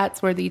I think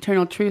that's where the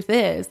eternal truth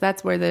is.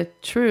 That's where the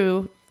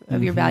truth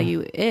of your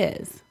value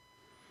is.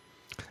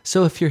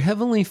 So if your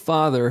Heavenly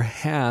Father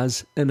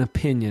has an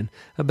opinion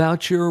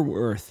about your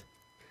worth,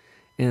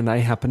 and I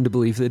happen to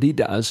believe that He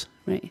does,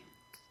 right,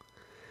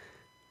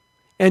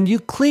 and you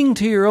cling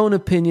to your own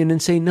opinion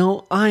and say,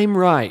 no, I'm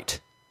right.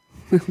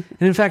 And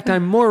in fact,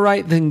 I'm more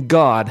right than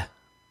God.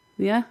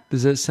 Yeah.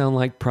 Does that sound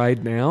like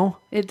pride now?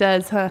 It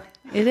does, huh?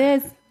 It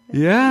is.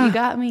 Yeah. You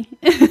got me.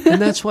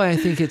 And that's why I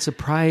think it's a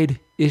pride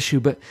issue.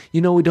 But, we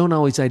don't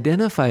always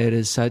identify it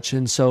as such.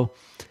 And so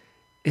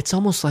it's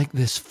almost like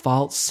this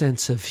false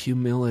sense of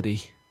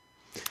humility.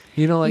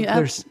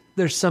 There's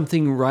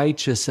something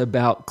righteous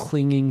about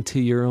clinging to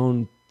your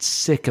own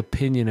sick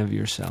opinion of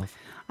yourself.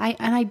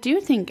 I do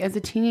think as a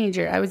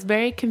teenager, I was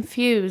very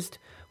confused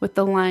with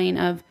the line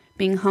of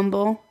being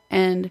humble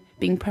and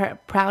being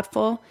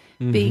proudful,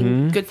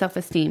 being good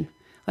self-esteem.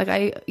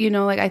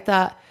 I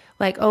thought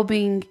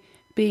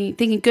being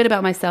thinking good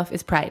about myself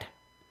is pride.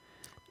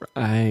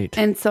 Right.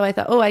 And so I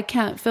thought, I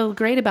can't feel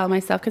great about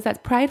myself because that's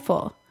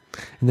prideful.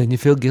 And then you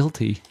feel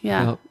guilty.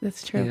 Yeah,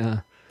 that's true.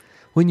 Yeah.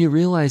 when you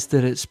realize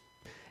that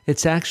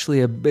it's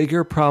actually a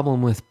bigger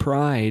problem with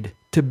pride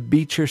to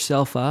beat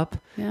yourself up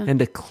and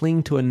to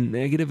cling to a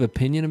negative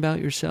opinion about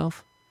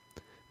yourself,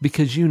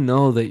 because you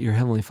know that your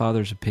Heavenly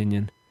Father's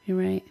opinion You're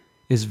right.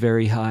 is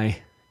very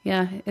high.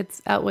 Yeah,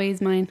 it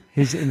outweighs mine.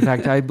 In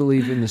fact, I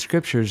believe in the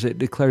scriptures, it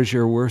declares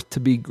your worth to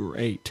be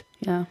great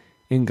Yeah.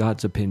 in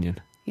God's opinion.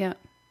 Yeah.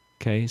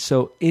 Okay,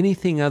 so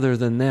anything other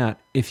than that,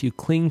 if you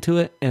cling to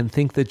it and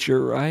think that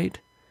you're right,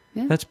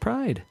 that's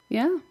pride.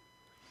 Yeah.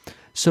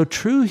 So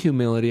true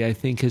humility, I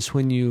think, is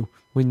when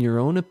your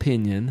own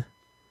opinion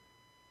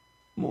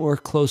more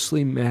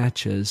closely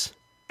matches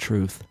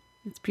truth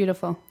It's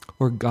beautiful.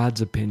 or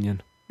God's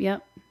opinion.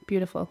 Yep.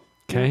 Beautiful.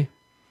 Okay?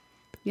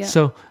 Yeah.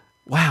 So,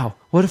 wow,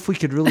 what if we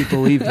could really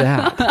believe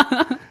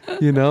that?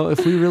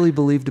 If we really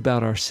believed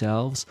about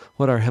ourselves,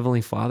 what our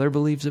Heavenly Father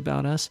believes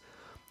about us,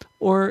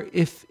 or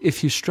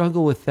if you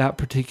struggle with that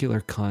particular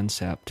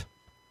concept,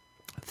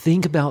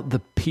 think about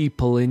the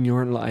people in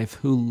your life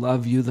who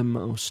love you the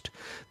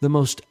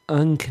most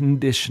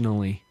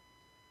unconditionally.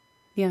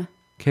 Yeah.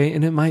 Okay,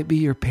 and it might be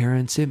your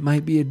parents, it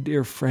might be a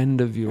dear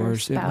friend of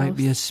yours, it might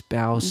be a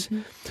spouse,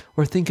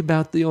 or think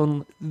about the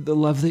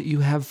love that you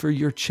have for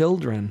your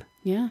children.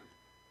 Yeah.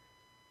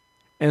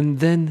 And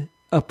then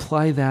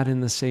apply that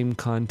in the same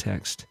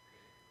context.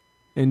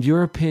 And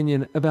your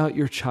opinion about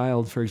your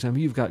child, for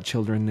example, you've got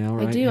children now,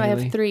 right? I do. Haley? I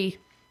have 3.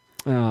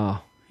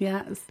 Oh.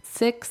 Yeah,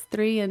 6,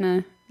 3,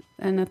 and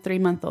a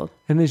 3-month-old.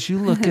 And as you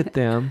look at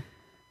them,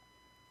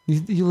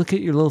 you look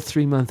at your little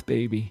 3-month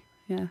baby.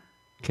 Yeah.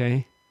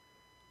 Okay?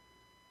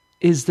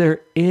 Is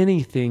there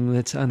anything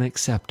that's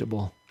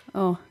unacceptable?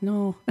 Oh,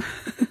 no.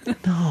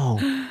 No.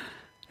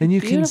 And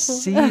you can Beautiful.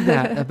 see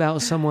that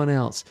about someone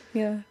else.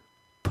 Yeah.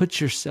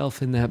 Put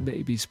yourself in that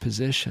baby's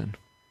position,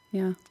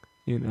 Yeah.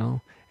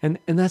 And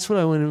that's what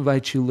I want to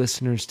invite you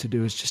listeners to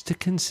do, is just to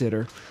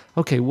consider,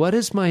 okay, what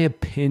is my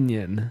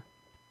opinion?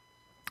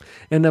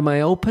 And am I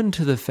open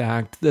to the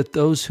fact that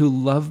those who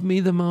love me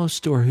the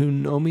most or who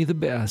know me the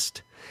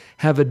best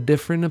have a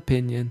different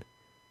opinion?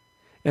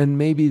 And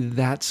maybe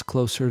that's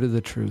closer to the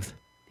truth.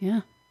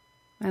 Yeah.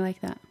 I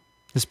like that.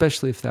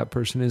 Especially if that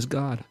person is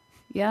God.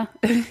 Yeah.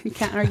 You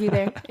can't argue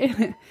there.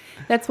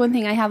 That's one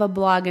thing. I have a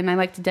blog, and I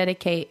like to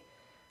dedicate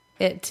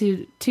it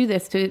to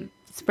this, to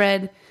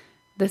spread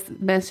this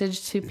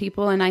message to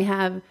people. And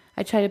I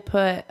try to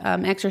put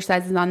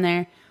exercises on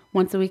there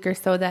once a week or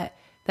so that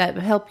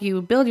help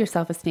you build your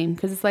self-esteem.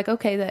 Because it's like,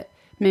 okay, that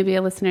maybe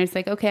a listener is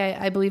like, okay,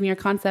 I believe in your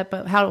concept,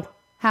 but how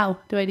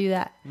do I do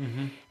that?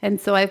 Mm-hmm.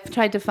 And so I've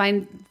tried to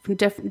find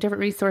different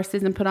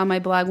resources and put on my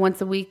blog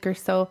once a week or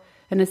so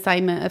an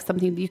assignment of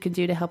something that you can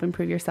do to help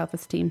improve your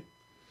self-esteem.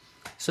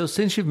 So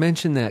since you've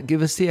mentioned that,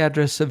 give us the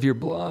address of your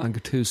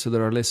blog, too, so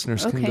that our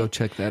listeners can go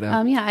check that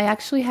out. Yeah, I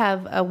actually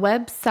have a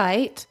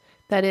website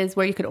that is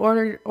where you could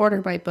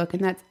order my book,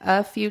 and that's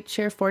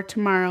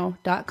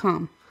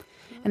afuturefortomorrow.com.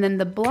 And then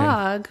the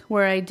blog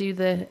where I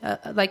do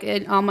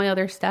all my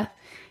other stuff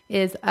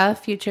is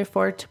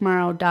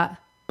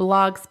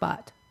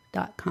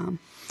afuturefortomorrow.blogspot.com.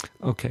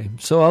 Okay,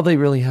 so all they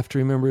really have to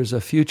remember is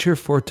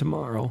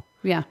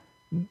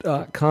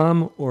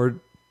afuturefortomorrow.com or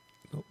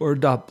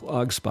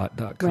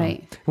 .blogspot.com.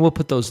 Right. And we'll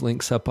put those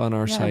links up on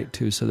our site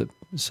too, so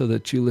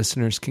that you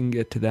listeners can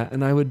get to that.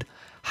 And I would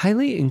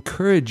highly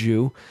encourage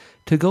you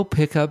to go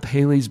pick up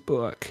Haley's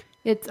book.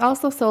 It's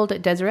also sold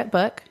at Deseret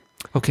Book.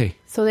 Okay.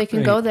 So they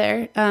can go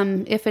there.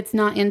 If it's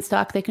not in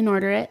stock, they can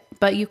order it.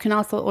 But you can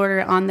also order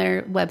it on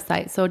their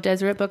website. So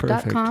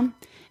deseretbook.com.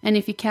 And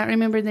if you can't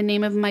remember the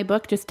name of my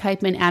book, just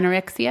type in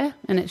anorexia,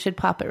 and it should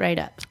pop it right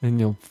up. And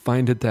you'll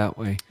find it that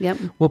way. Yep.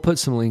 We'll put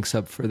some links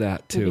up for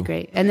that, too. That'd be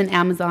great. And then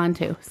Amazon,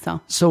 too.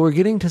 So we're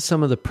getting to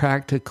some of the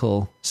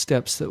practical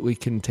steps that we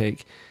can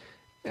take.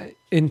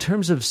 In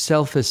terms of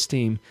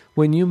self-esteem,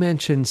 when you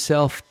mention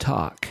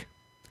self-talk,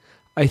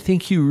 I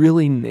think you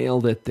really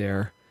nailed it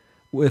there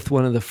with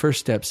one of the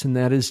first steps, and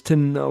that is to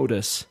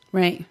notice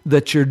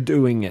that you're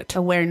doing it.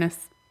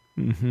 Awareness.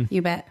 Mm-hmm.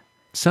 You bet.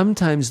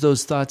 Sometimes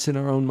those thoughts in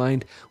our own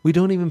mind, we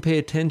don't even pay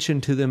attention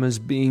to them as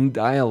being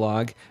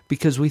dialogue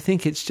because we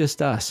think it's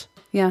just us.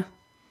 Yeah.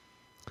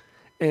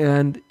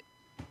 And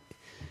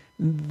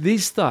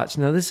these thoughts,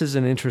 now this is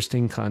an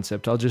interesting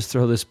concept. I'll just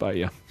throw this by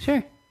you.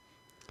 Sure.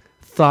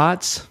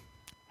 Thoughts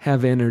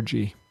have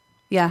energy.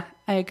 Yeah,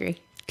 I agree.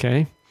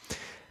 Okay.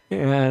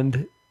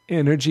 And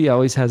energy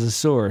always has a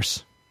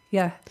source.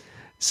 Yeah.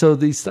 So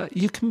these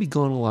you can be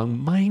going along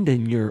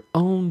minding your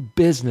own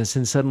business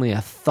and suddenly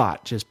a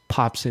thought just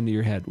pops into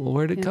your head. Well,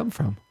 where did it come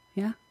from?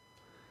 Yeah.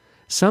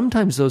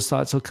 Sometimes those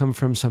thoughts will come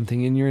from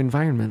something in your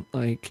environment,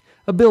 like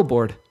a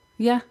billboard.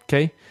 Yeah.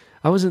 Okay.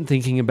 I wasn't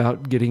thinking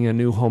about getting a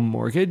new home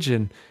mortgage,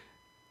 and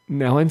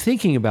now I'm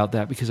thinking about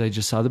that because I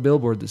just saw the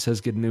billboard that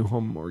says get a new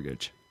home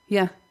mortgage.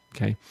 Yeah.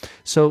 Okay.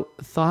 So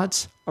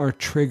thoughts are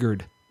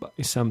triggered by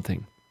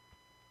something.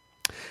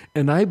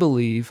 And I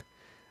believe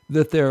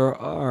that there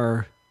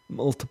are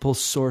multiple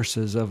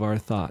sources of our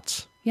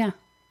thoughts. Yeah.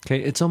 Okay,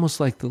 it's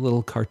almost like the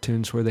little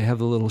cartoons where they have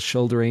the little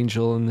shoulder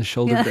angel and the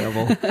shoulder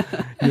devil,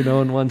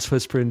 and one's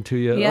whispering to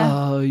you,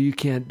 oh, you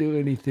can't do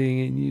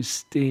anything and you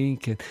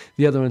stink. And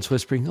the other one's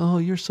whispering, oh,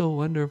 you're so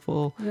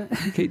wonderful.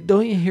 Okay,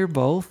 don't you hear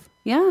both?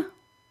 Yeah.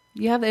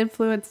 You have the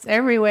influence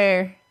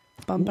everywhere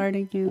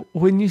bombarding you.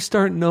 When you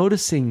start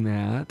noticing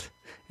that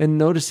and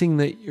noticing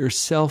that your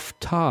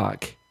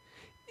self-talk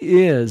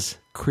is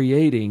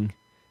creating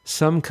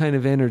some kind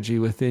of energy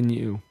within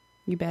you.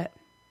 You bet.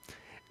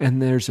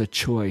 And there's a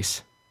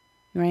choice.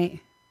 Right.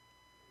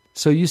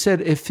 So you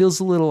said it feels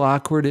a little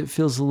awkward. It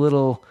feels a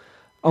little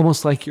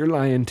almost like you're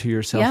lying to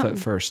yourself at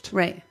first.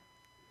 Right.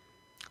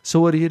 So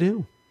what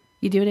do?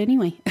 You do it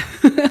anyway.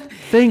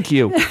 Thank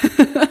you.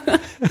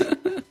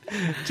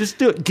 Just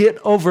do it. Get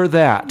over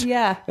that.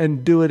 Yeah.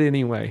 And do it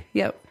anyway.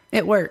 Yep.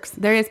 It works.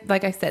 There is,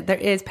 like I said, there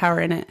is power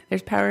in it.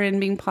 There's power in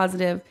being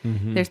positive.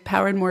 Mm-hmm. There's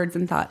power in words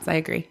and thoughts. I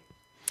agree.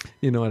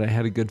 You know what? I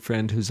had a good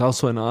friend who's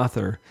also an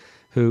author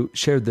who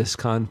shared this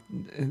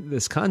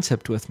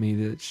concept with me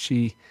that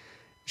she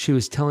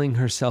was telling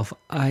herself,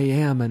 I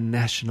am a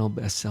national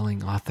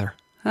best-selling author.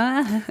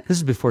 This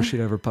is before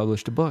she'd ever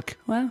published a book.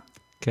 Wow.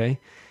 Okay?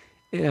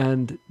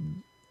 And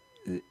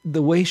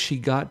the way she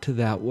got to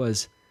that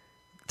was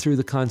through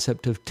the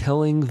concept of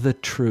telling the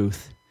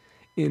truth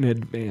in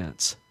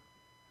advance.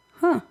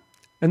 Huh.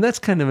 And that's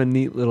kind of a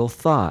neat little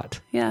thought.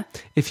 Yeah.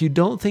 If you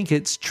don't think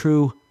it's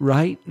true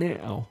right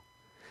now,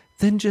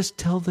 then just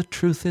tell the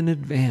truth in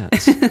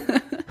advance.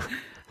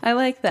 I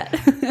like that.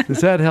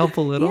 Does that help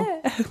a little?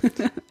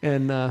 Yeah.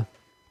 And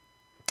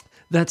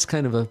that's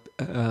kind of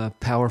a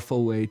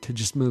powerful way to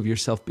just move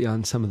yourself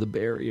beyond some of the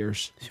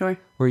barriers. Sure.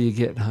 Where you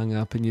get hung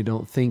up and you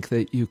don't think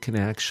that you can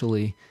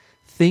actually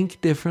think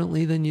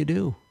differently than you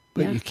do.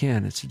 But you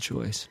can. It's a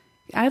choice.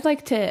 I'd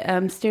like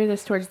to steer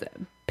this towards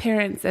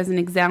parents as an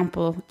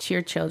example to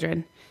your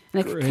children.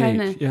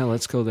 Great. Yeah,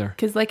 let's go there.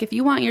 Because if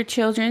you want your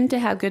children to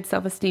have good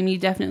self-esteem, you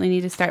definitely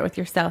need to start with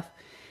yourself.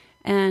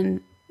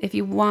 And if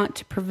you want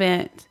to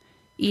prevent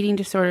eating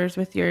disorders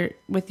with your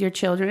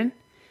children,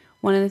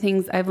 one of the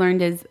things I've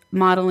learned is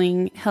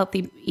modeling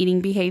healthy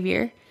eating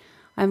behavior.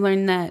 I've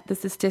learned that the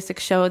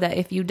statistics show that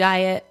if you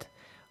diet,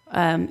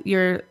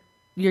 your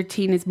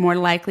teen is more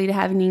likely to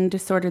have an eating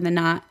disorder than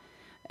not.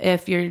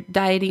 If you're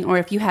dieting or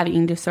if you have an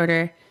eating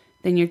disorder,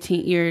 then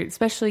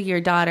especially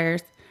your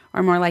daughters,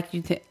 are more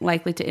likely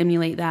to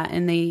emulate that,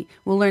 and they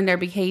will learn their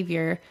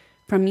behavior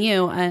from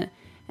you.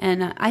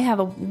 And I have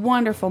a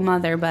wonderful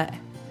mother, but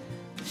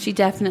she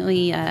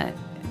definitely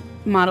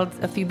modeled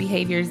a few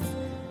behaviors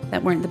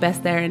that weren't the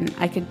best there, and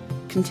I could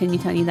continue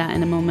telling you that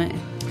in a moment.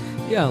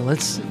 Yeah,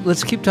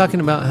 let's keep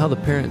talking about how the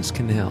parents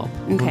can help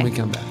when we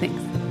come back.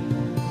 Thanks.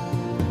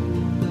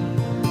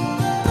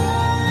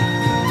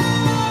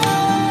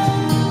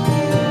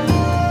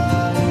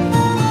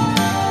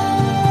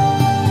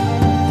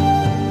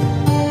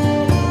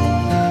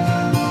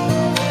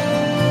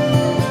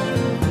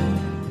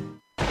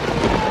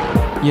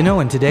 You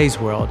know, in today's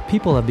world,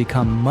 people have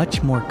become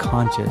much more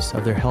conscious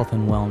of their health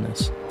and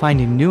wellness.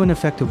 Finding new and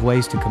effective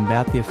ways to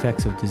combat the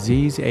effects of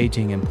disease,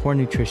 aging, and poor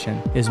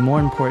nutrition is more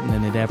important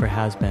than it ever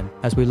has been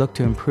as we look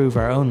to improve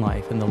our own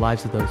life and the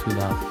lives of those we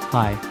love.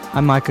 Hi,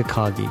 I'm Micah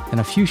Kagi, and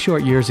a few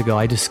short years ago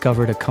I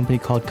discovered a company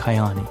called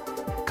Kyani.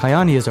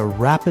 Kyani is a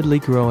rapidly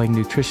growing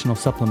nutritional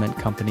supplement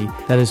company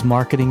that is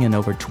marketing in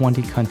over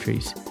 20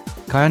 countries.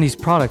 Kyani's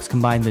products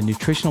combine the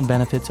nutritional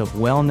benefits of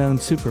well-known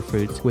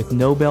superfoods with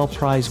Nobel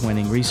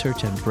Prize-winning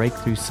research and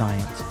breakthrough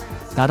science.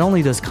 Not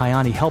only does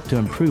Kyani help to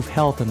improve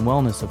health and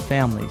wellness of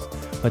families,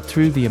 but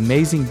through the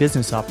amazing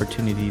business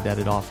opportunity that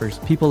it offers,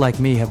 people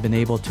like me have been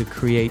able to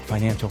create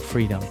financial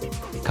freedom.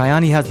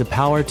 Kyani has the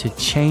power to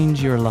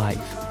change your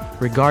life,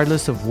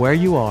 regardless of where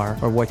you are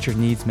or what your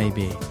needs may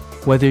be.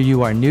 Whether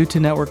you are new to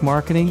network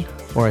marketing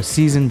or a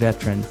seasoned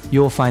veteran,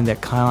 you will find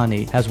that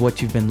Kyani has what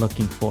you've been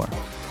looking for.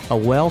 A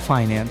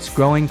well-financed,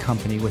 growing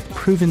company with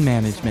proven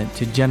management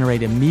to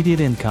generate immediate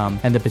income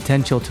and the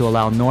potential to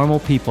allow normal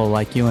people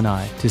like you and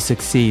I to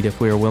succeed if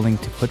we are willing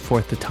to put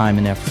forth the time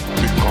and effort.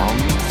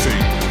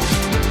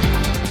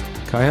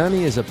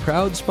 Kyani is a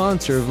proud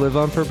sponsor of Live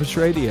on Purpose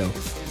Radio.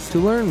 To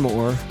learn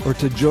more or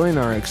to join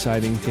our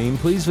exciting team,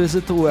 please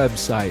visit the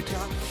website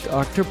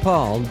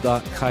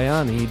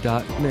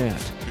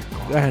drpaul.kyani.net.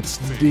 That's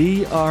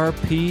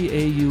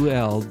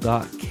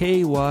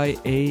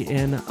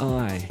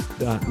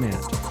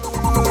drpaul.kyani.net.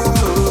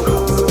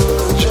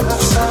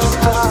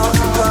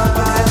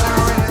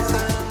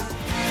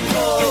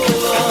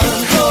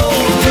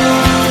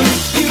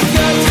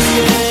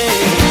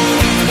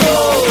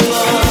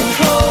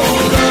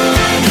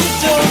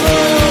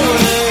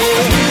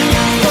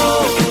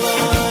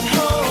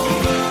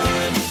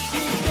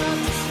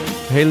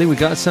 Haley, we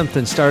got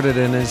something started,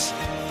 and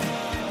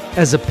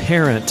as a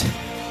parent,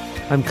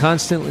 I'm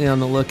constantly on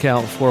the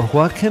lookout for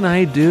what can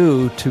I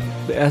do to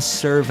best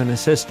serve and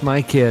assist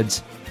my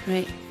kids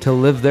to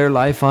live their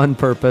life on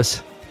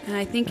purpose and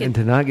I think and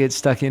to not get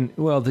stuck in,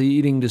 the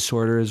eating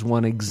disorder is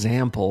one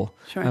example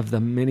of the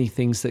many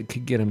things that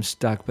could get them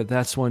stuck, but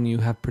that's one you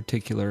have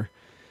particular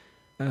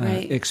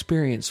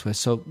experience with.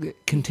 So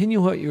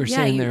continue what you were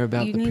saying there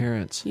about the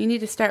parents. You need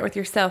to start with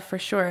yourself for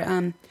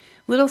sure.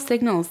 Little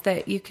signals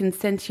that you can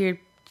send to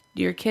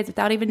your kids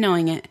without even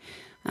knowing it.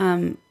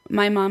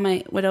 My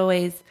mom would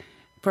always,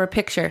 for a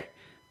picture,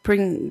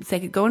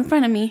 say, go in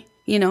front of me,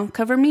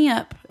 cover me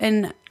up.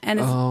 And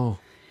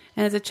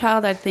as a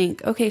child, I'd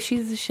think, okay,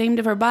 she's ashamed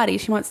of her body.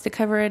 She wants to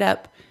cover it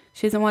up.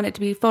 She doesn't want it to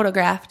be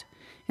photographed.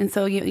 And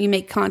so you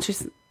make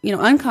conscious,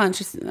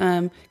 unconscious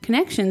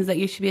connections that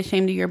you should be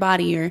ashamed of your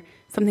body, or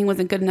something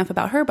wasn't good enough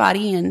about her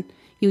body and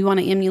you want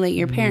to emulate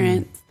your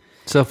parents.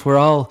 So if we're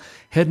all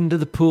heading to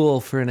the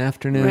pool for an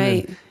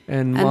afternoon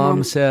and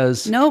mom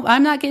says, nope,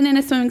 I'm not getting in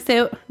a swimming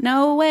suit.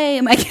 No way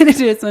am I getting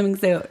into a swimming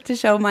suit to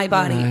show my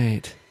body.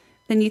 Right.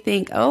 Then you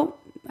think, oh,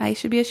 I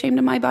should be ashamed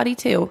of my body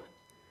too.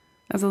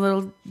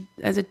 Growing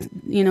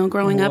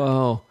up.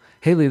 Whoa.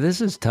 Haley, this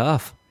is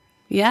tough.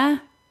 Yeah.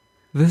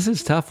 This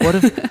is tough.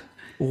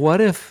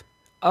 What if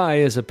I,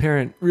 as a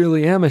parent,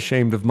 really am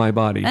ashamed of my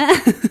body?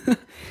 Well,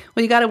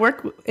 you got to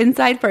work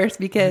inside first,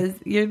 because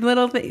your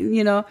little thing,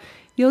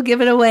 you'll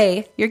give it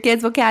away. Your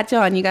kids will catch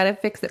on. You got to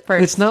fix it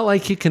first. It's not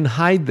like you can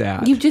hide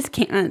that. You just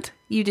can't.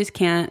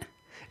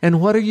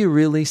 And what are you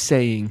really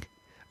saying?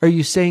 Are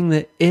you saying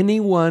that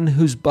anyone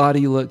whose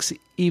body looks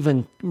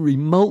even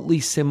remotely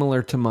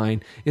similar to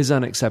mine is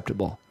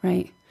unacceptable?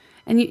 Right.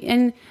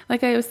 And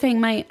like I was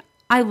saying,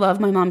 I love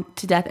my mom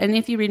to death. And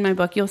if you read my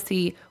book, you'll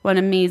see what an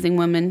amazing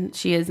woman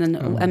she is, an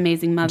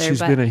amazing mother.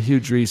 She's been a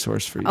huge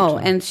resource for you. Oh,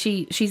 and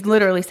she's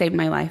literally saved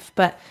my life.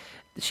 But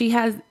she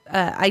has,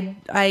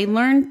 I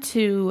learned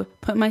to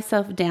put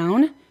myself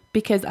down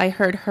because I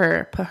heard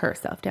her put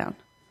herself down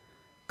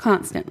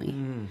constantly.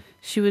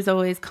 She was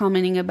always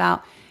commenting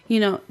about,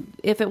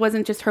 if it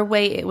wasn't just her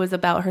weight, it was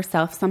about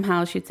herself.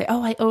 Somehow she'd say,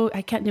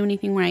 I can't do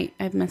anything right.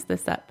 I've messed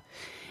this up.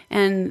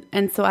 And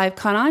so I've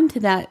caught on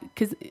to that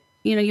because,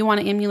 you want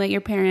to emulate your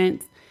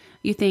parents.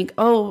 You think,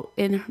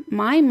 in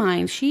my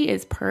mind, she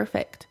is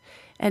perfect.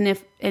 And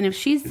if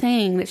she's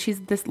saying that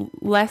she's this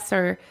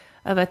lesser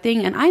of a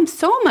thing, and I'm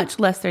so much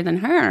lesser than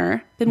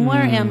her, then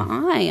where am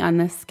I on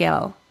this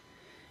scale?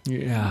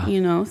 Yeah.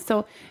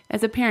 So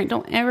as a parent,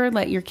 don't ever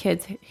let your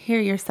kids hear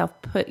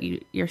yourself put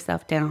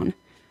yourself down.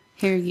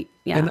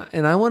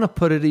 And I want to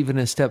put it even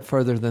a step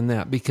further than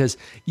that, because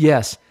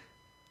yes,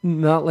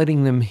 not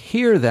letting them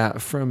hear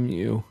that from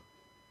you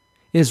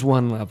is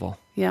one level.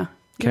 Yeah.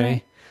 Okay.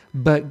 Right.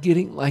 But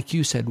getting, like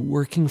you said,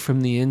 working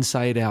from the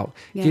inside out,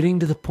 getting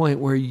to the point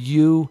where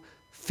you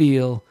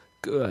feel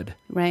good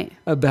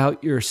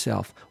about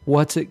yourself.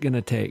 What's it going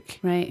to take?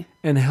 Right.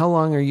 And how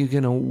long are you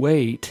going to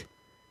wait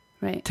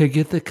to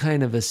get the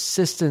kind of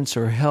assistance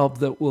or help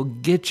that will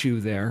get you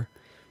there?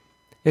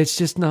 It's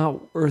just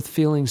not worth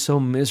feeling so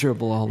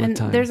miserable all the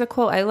time. There's a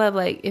quote I love,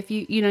 like, if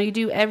you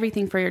do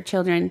everything for your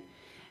children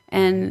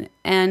and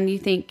you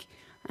think,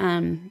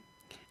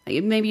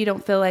 maybe you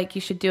don't feel like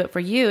you should do it for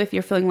you if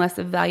you're feeling less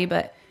of value,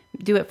 but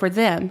do it for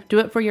them. Do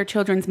it for your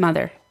children's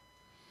mother.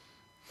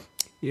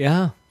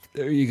 Yeah,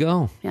 there you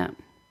go. Yeah.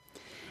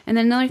 And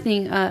then another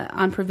thing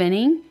on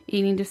preventing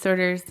eating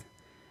disorders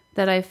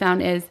that I've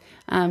found is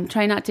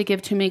try not to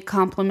give too many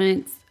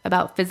compliments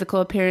about physical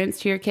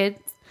appearance to your kids.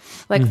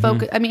 Like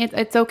focus. I mean,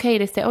 it's okay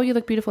to say, "Oh, you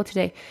look beautiful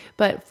today,"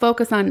 but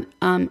focus on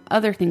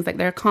other things like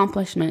their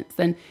accomplishments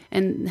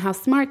and how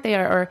smart they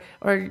are,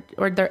 or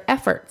their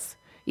efforts.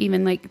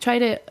 Even like try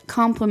to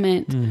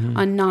compliment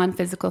on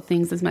non-physical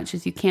things as much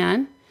as you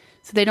can,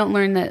 so they don't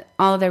learn that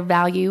all of their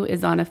value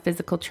is on a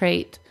physical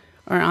trait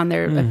or on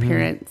their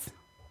appearance.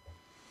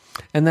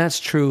 And that's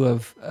true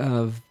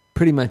of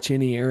pretty much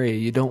any area.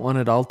 You don't want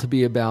it all to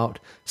be about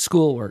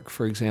schoolwork,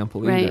 for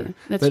example, either. Right.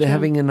 That's but true.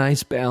 Having a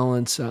nice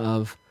balance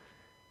of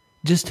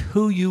just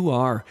who you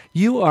are.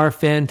 You are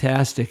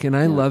fantastic, and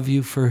I love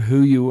you for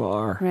who you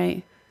are.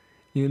 Right.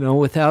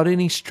 Without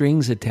any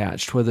strings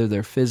attached, whether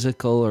they're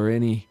physical or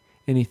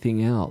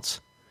anything else.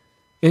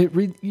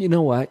 You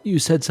know what? You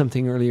said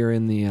something earlier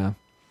in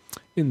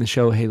the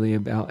show, Haley,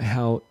 about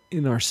how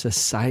in our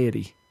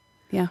society,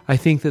 I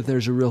think that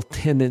there's a real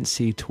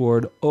tendency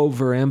toward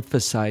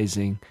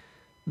overemphasizing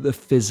the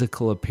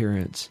physical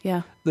appearance,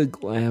 the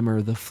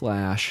glamour, the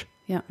flash,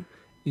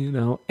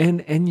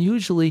 and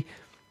usually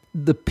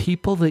the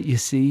people that you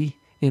see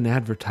in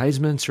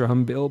advertisements or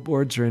on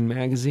billboards or in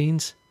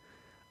magazines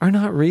are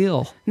not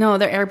real. No,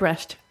 they're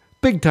airbrushed.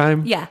 Big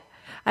time. Yeah.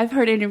 I've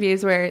heard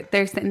interviews where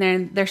they're sitting there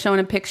and they're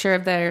showing a picture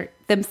of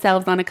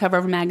themselves on a cover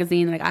of a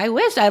magazine. Like, I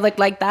wish I looked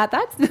like that.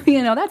 That's, that's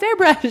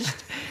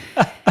airbrushed.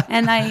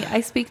 And I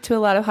speak to a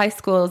lot of high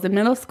schools and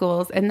middle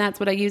schools, and that's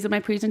what I use in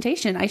my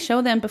presentation. I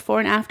show them before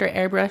and after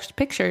airbrushed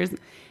pictures.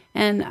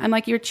 And I'm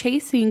like, you're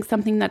chasing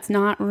something that's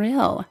not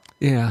real.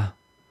 Yeah.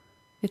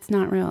 It's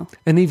not real.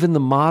 And even the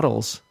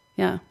models.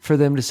 Yeah. For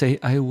them to say,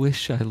 I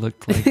wish I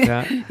looked like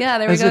that. Yeah,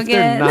 there we As go if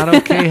again. They're not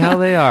okay how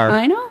they are.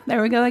 I know.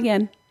 There we go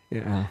again.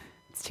 Yeah.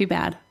 It's too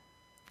bad.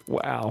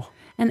 Wow.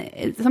 And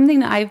it's something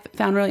that I've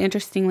found really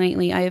interesting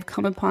lately. I have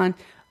come upon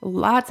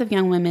lots of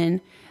young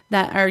women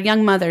that are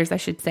young mothers, I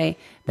should say,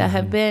 that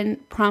have been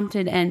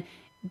prompted and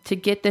to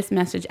get this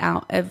message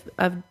out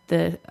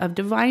of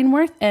divine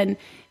worth and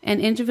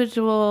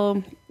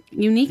individual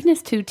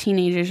uniqueness to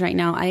teenagers right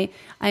now.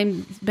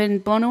 I've been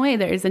blown away.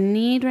 There is a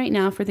need right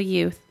now for the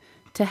youth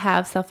to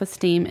have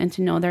self-esteem and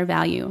to know their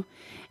value.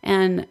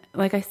 And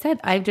like I said,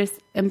 I just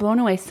am blown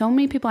away. So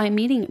many people I'm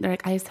meeting, they're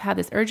like, I just have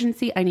this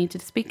urgency. I need to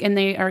speak. And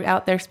they are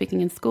out there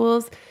speaking in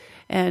schools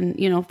and,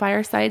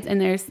 firesides.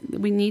 And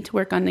we need to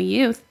work on the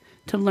youth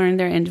to learn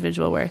their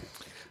individual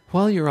worth.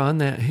 While you're on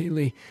that,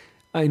 Haley,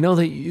 I know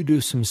that you do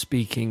some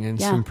speaking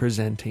and some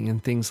presenting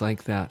and things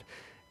like that.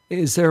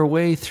 Is there a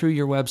way through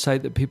your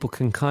website that people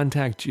can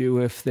contact you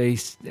if they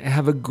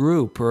have a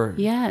group or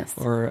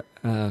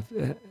a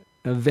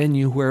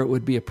venue where it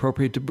would be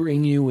appropriate to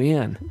bring you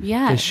in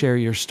to share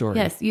your story?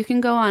 Yes, you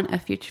can go on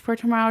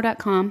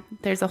futurefortomorrow.com.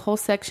 There's a whole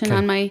section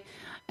on my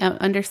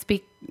under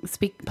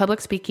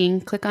public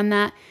speaking. Click on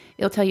that.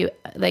 It'll tell you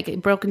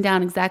broken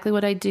down exactly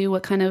what I do,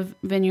 what kind of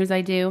venues I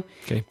do.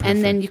 Okay,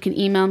 and then you can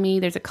email me.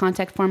 There's a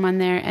contact form on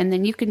there. And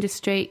then you can just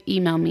straight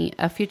email me,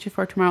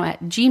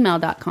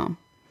 futurefortomorrow@gmail.com.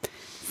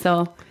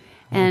 So,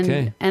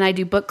 and I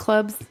do book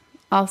clubs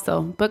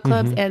also. Book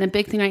clubs. And a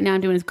big thing right now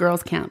I'm doing is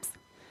girls' camps.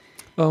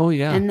 Oh,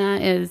 yeah. And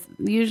that is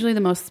usually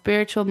the most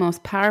spiritual,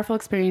 most powerful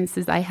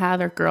experiences I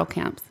have are girl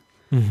camps.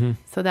 Mm-hmm.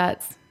 So I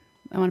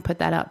want to put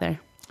that out there.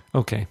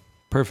 Okay,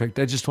 perfect.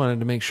 I just wanted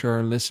to make sure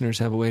our listeners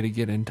have a way to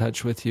get in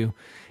touch with you.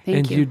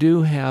 Thank you. You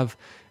do have,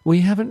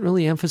 we haven't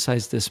really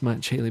emphasized this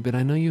much, Haley, but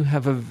I know you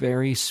have a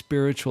very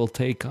spiritual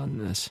take on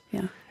this.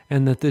 Yeah.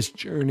 And that this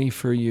journey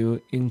for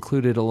you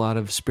included a lot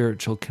of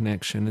spiritual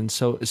connection. And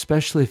so,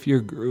 especially if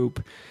your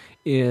group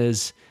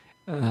is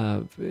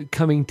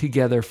coming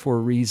together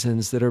for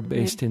reasons that are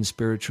based in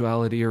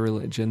spirituality or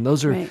religion,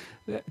 those are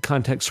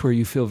contexts where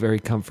you feel very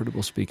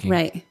comfortable speaking.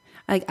 Right.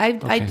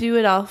 I do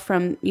it all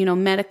from,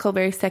 medical,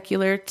 very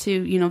secular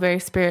to, very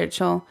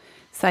spiritual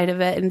side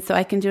of it. And so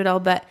I can do it all,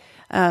 but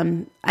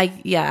I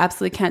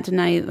absolutely can't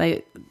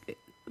deny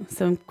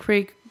some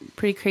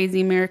pretty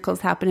crazy miracles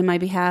happen in my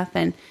behalf.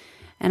 And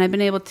I've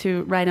been able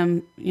to write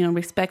them,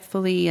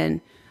 respectfully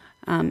and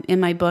in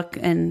my book,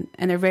 and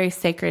they're very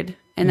sacred.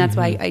 And that's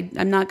why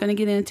I'm not going to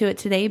get into it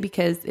today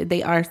because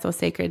they are so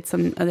sacred.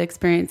 Some of the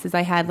experiences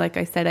I had, like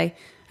I said, I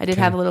did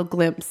have a little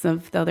glimpse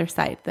of the other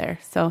side there.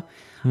 So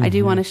I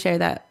do want to share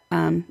that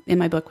in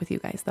my book with you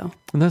guys, though.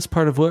 And that's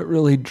part of what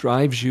really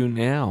drives you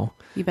now.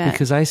 You bet.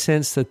 Because I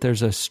sense that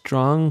there's a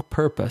strong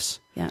purpose.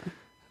 Yeah.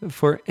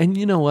 And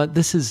you know what?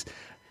 This is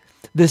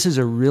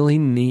a really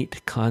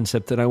neat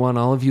concept that I want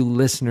all of you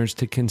listeners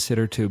to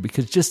consider too,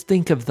 because just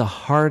think of the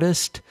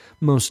hardest,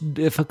 most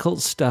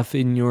difficult stuff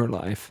in your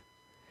life,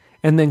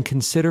 and then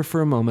consider for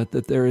a moment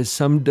that there is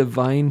some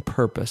divine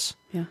purpose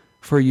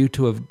for you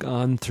to have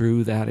gone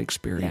through that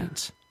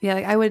experience. Yeah,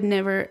 I would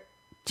never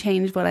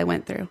change what I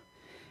went through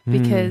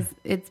because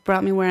it's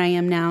brought me where I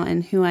am now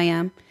and who I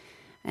am.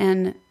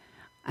 And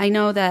I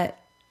know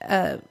that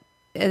an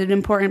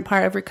important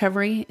part of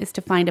recovery is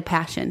to find a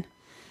passion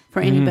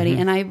for anybody.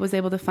 And I was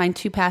able to find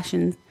two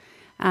passions.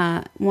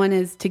 One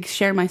is to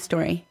share my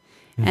story.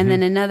 And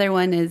then another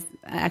one is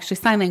actually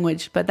sign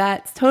language, but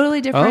that's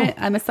totally different.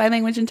 I'm a sign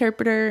language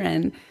interpreter,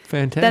 and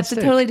that's a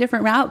totally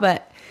different route,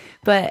 but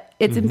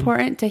it's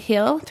important to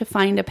heal, to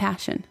find a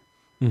passion.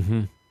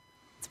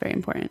 It's very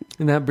important.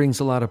 And that brings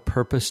a lot of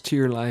purpose to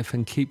your life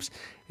and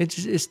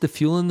it's the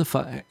fuel in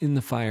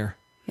the fire.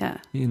 Yeah.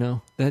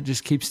 That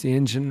just keeps the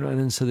engine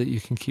running so that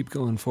you can keep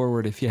going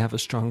forward if you have a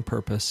strong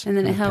purpose. And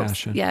then it helps,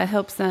 passion. It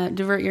helps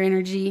divert your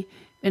energy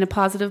in a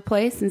positive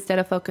place instead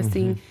of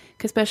focusing,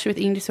 especially with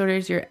eating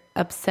disorders, you're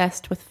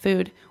obsessed with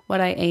food, what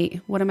I ate,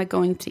 what am I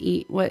going to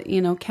eat, what,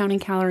 counting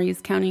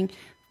calories,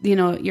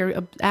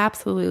 you're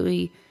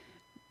absolutely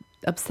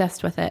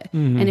obsessed with it.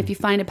 And if you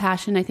find a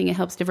passion, I think it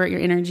helps divert your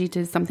energy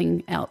to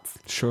something else.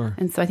 Sure.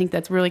 And so I think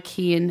that's really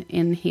key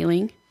in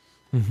healing.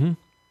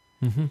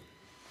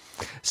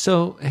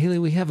 So, Haley,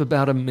 we have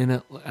about a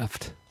minute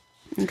left.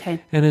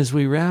 Okay. And as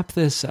we wrap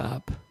this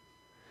up,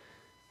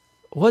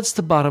 what's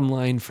the bottom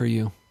line for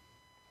you?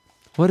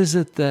 What is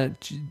it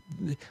that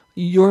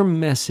your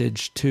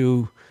message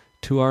to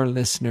our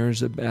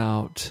listeners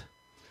about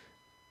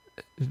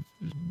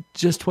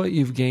just what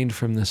you've gained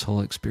from this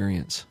whole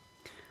experience?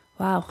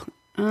 Wow.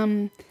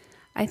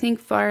 I think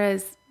far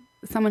as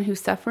someone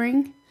who's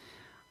suffering,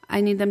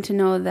 I need them to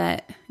know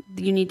that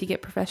you need to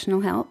get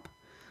professional help.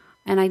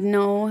 And I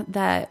know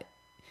that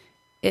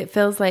it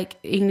feels like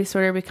eating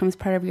disorder becomes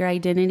part of your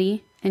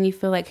identity and you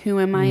feel like, who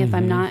am I if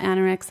I'm not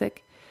anorexic?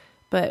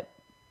 But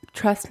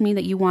trust me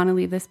that you want to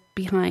leave this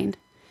behind,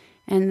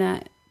 and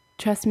that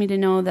trust me to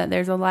know that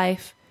there's a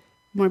life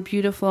more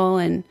beautiful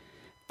and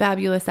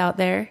fabulous out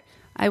there.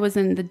 I was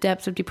in the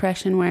depths of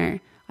depression where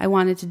I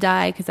wanted to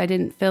die because I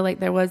didn't feel like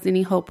there was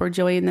any hope or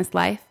joy in this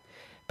life.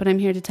 But I'm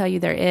here to tell you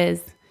there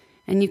is,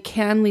 and you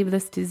can leave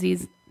this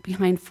disease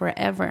behind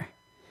forever,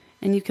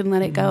 and you can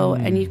let it go,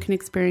 and you can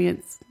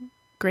experience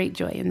great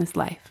joy in this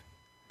life.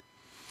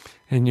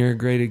 And you're a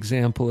great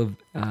example of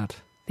that.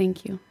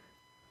 Thank you.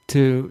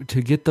 To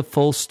get the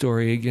full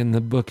story, again, the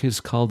book is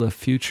called A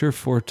Future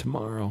for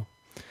Tomorrow.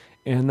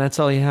 And that's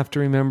all you have to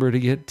remember to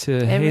get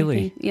to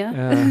Haley. Yeah.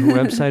 Her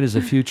website is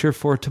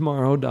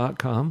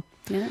afuturefortomorrow.com.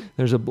 Yeah.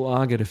 There's a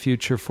blog at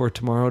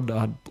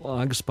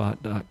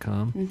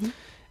afuturefortomorrow.blogspot.com. Mm-hmm.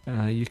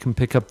 You can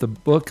pick up the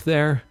book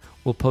there.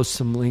 We'll post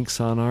some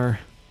links on our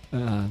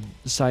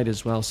site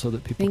as well so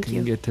that people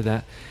can get to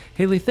that.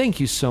 Haley, thank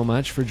you so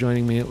much for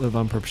joining me at Live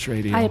on Purpose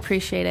Radio. I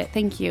appreciate it.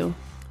 Thank you.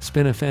 It's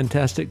been a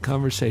fantastic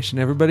conversation.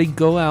 Everybody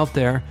go out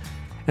there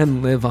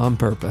and live on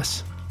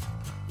purpose.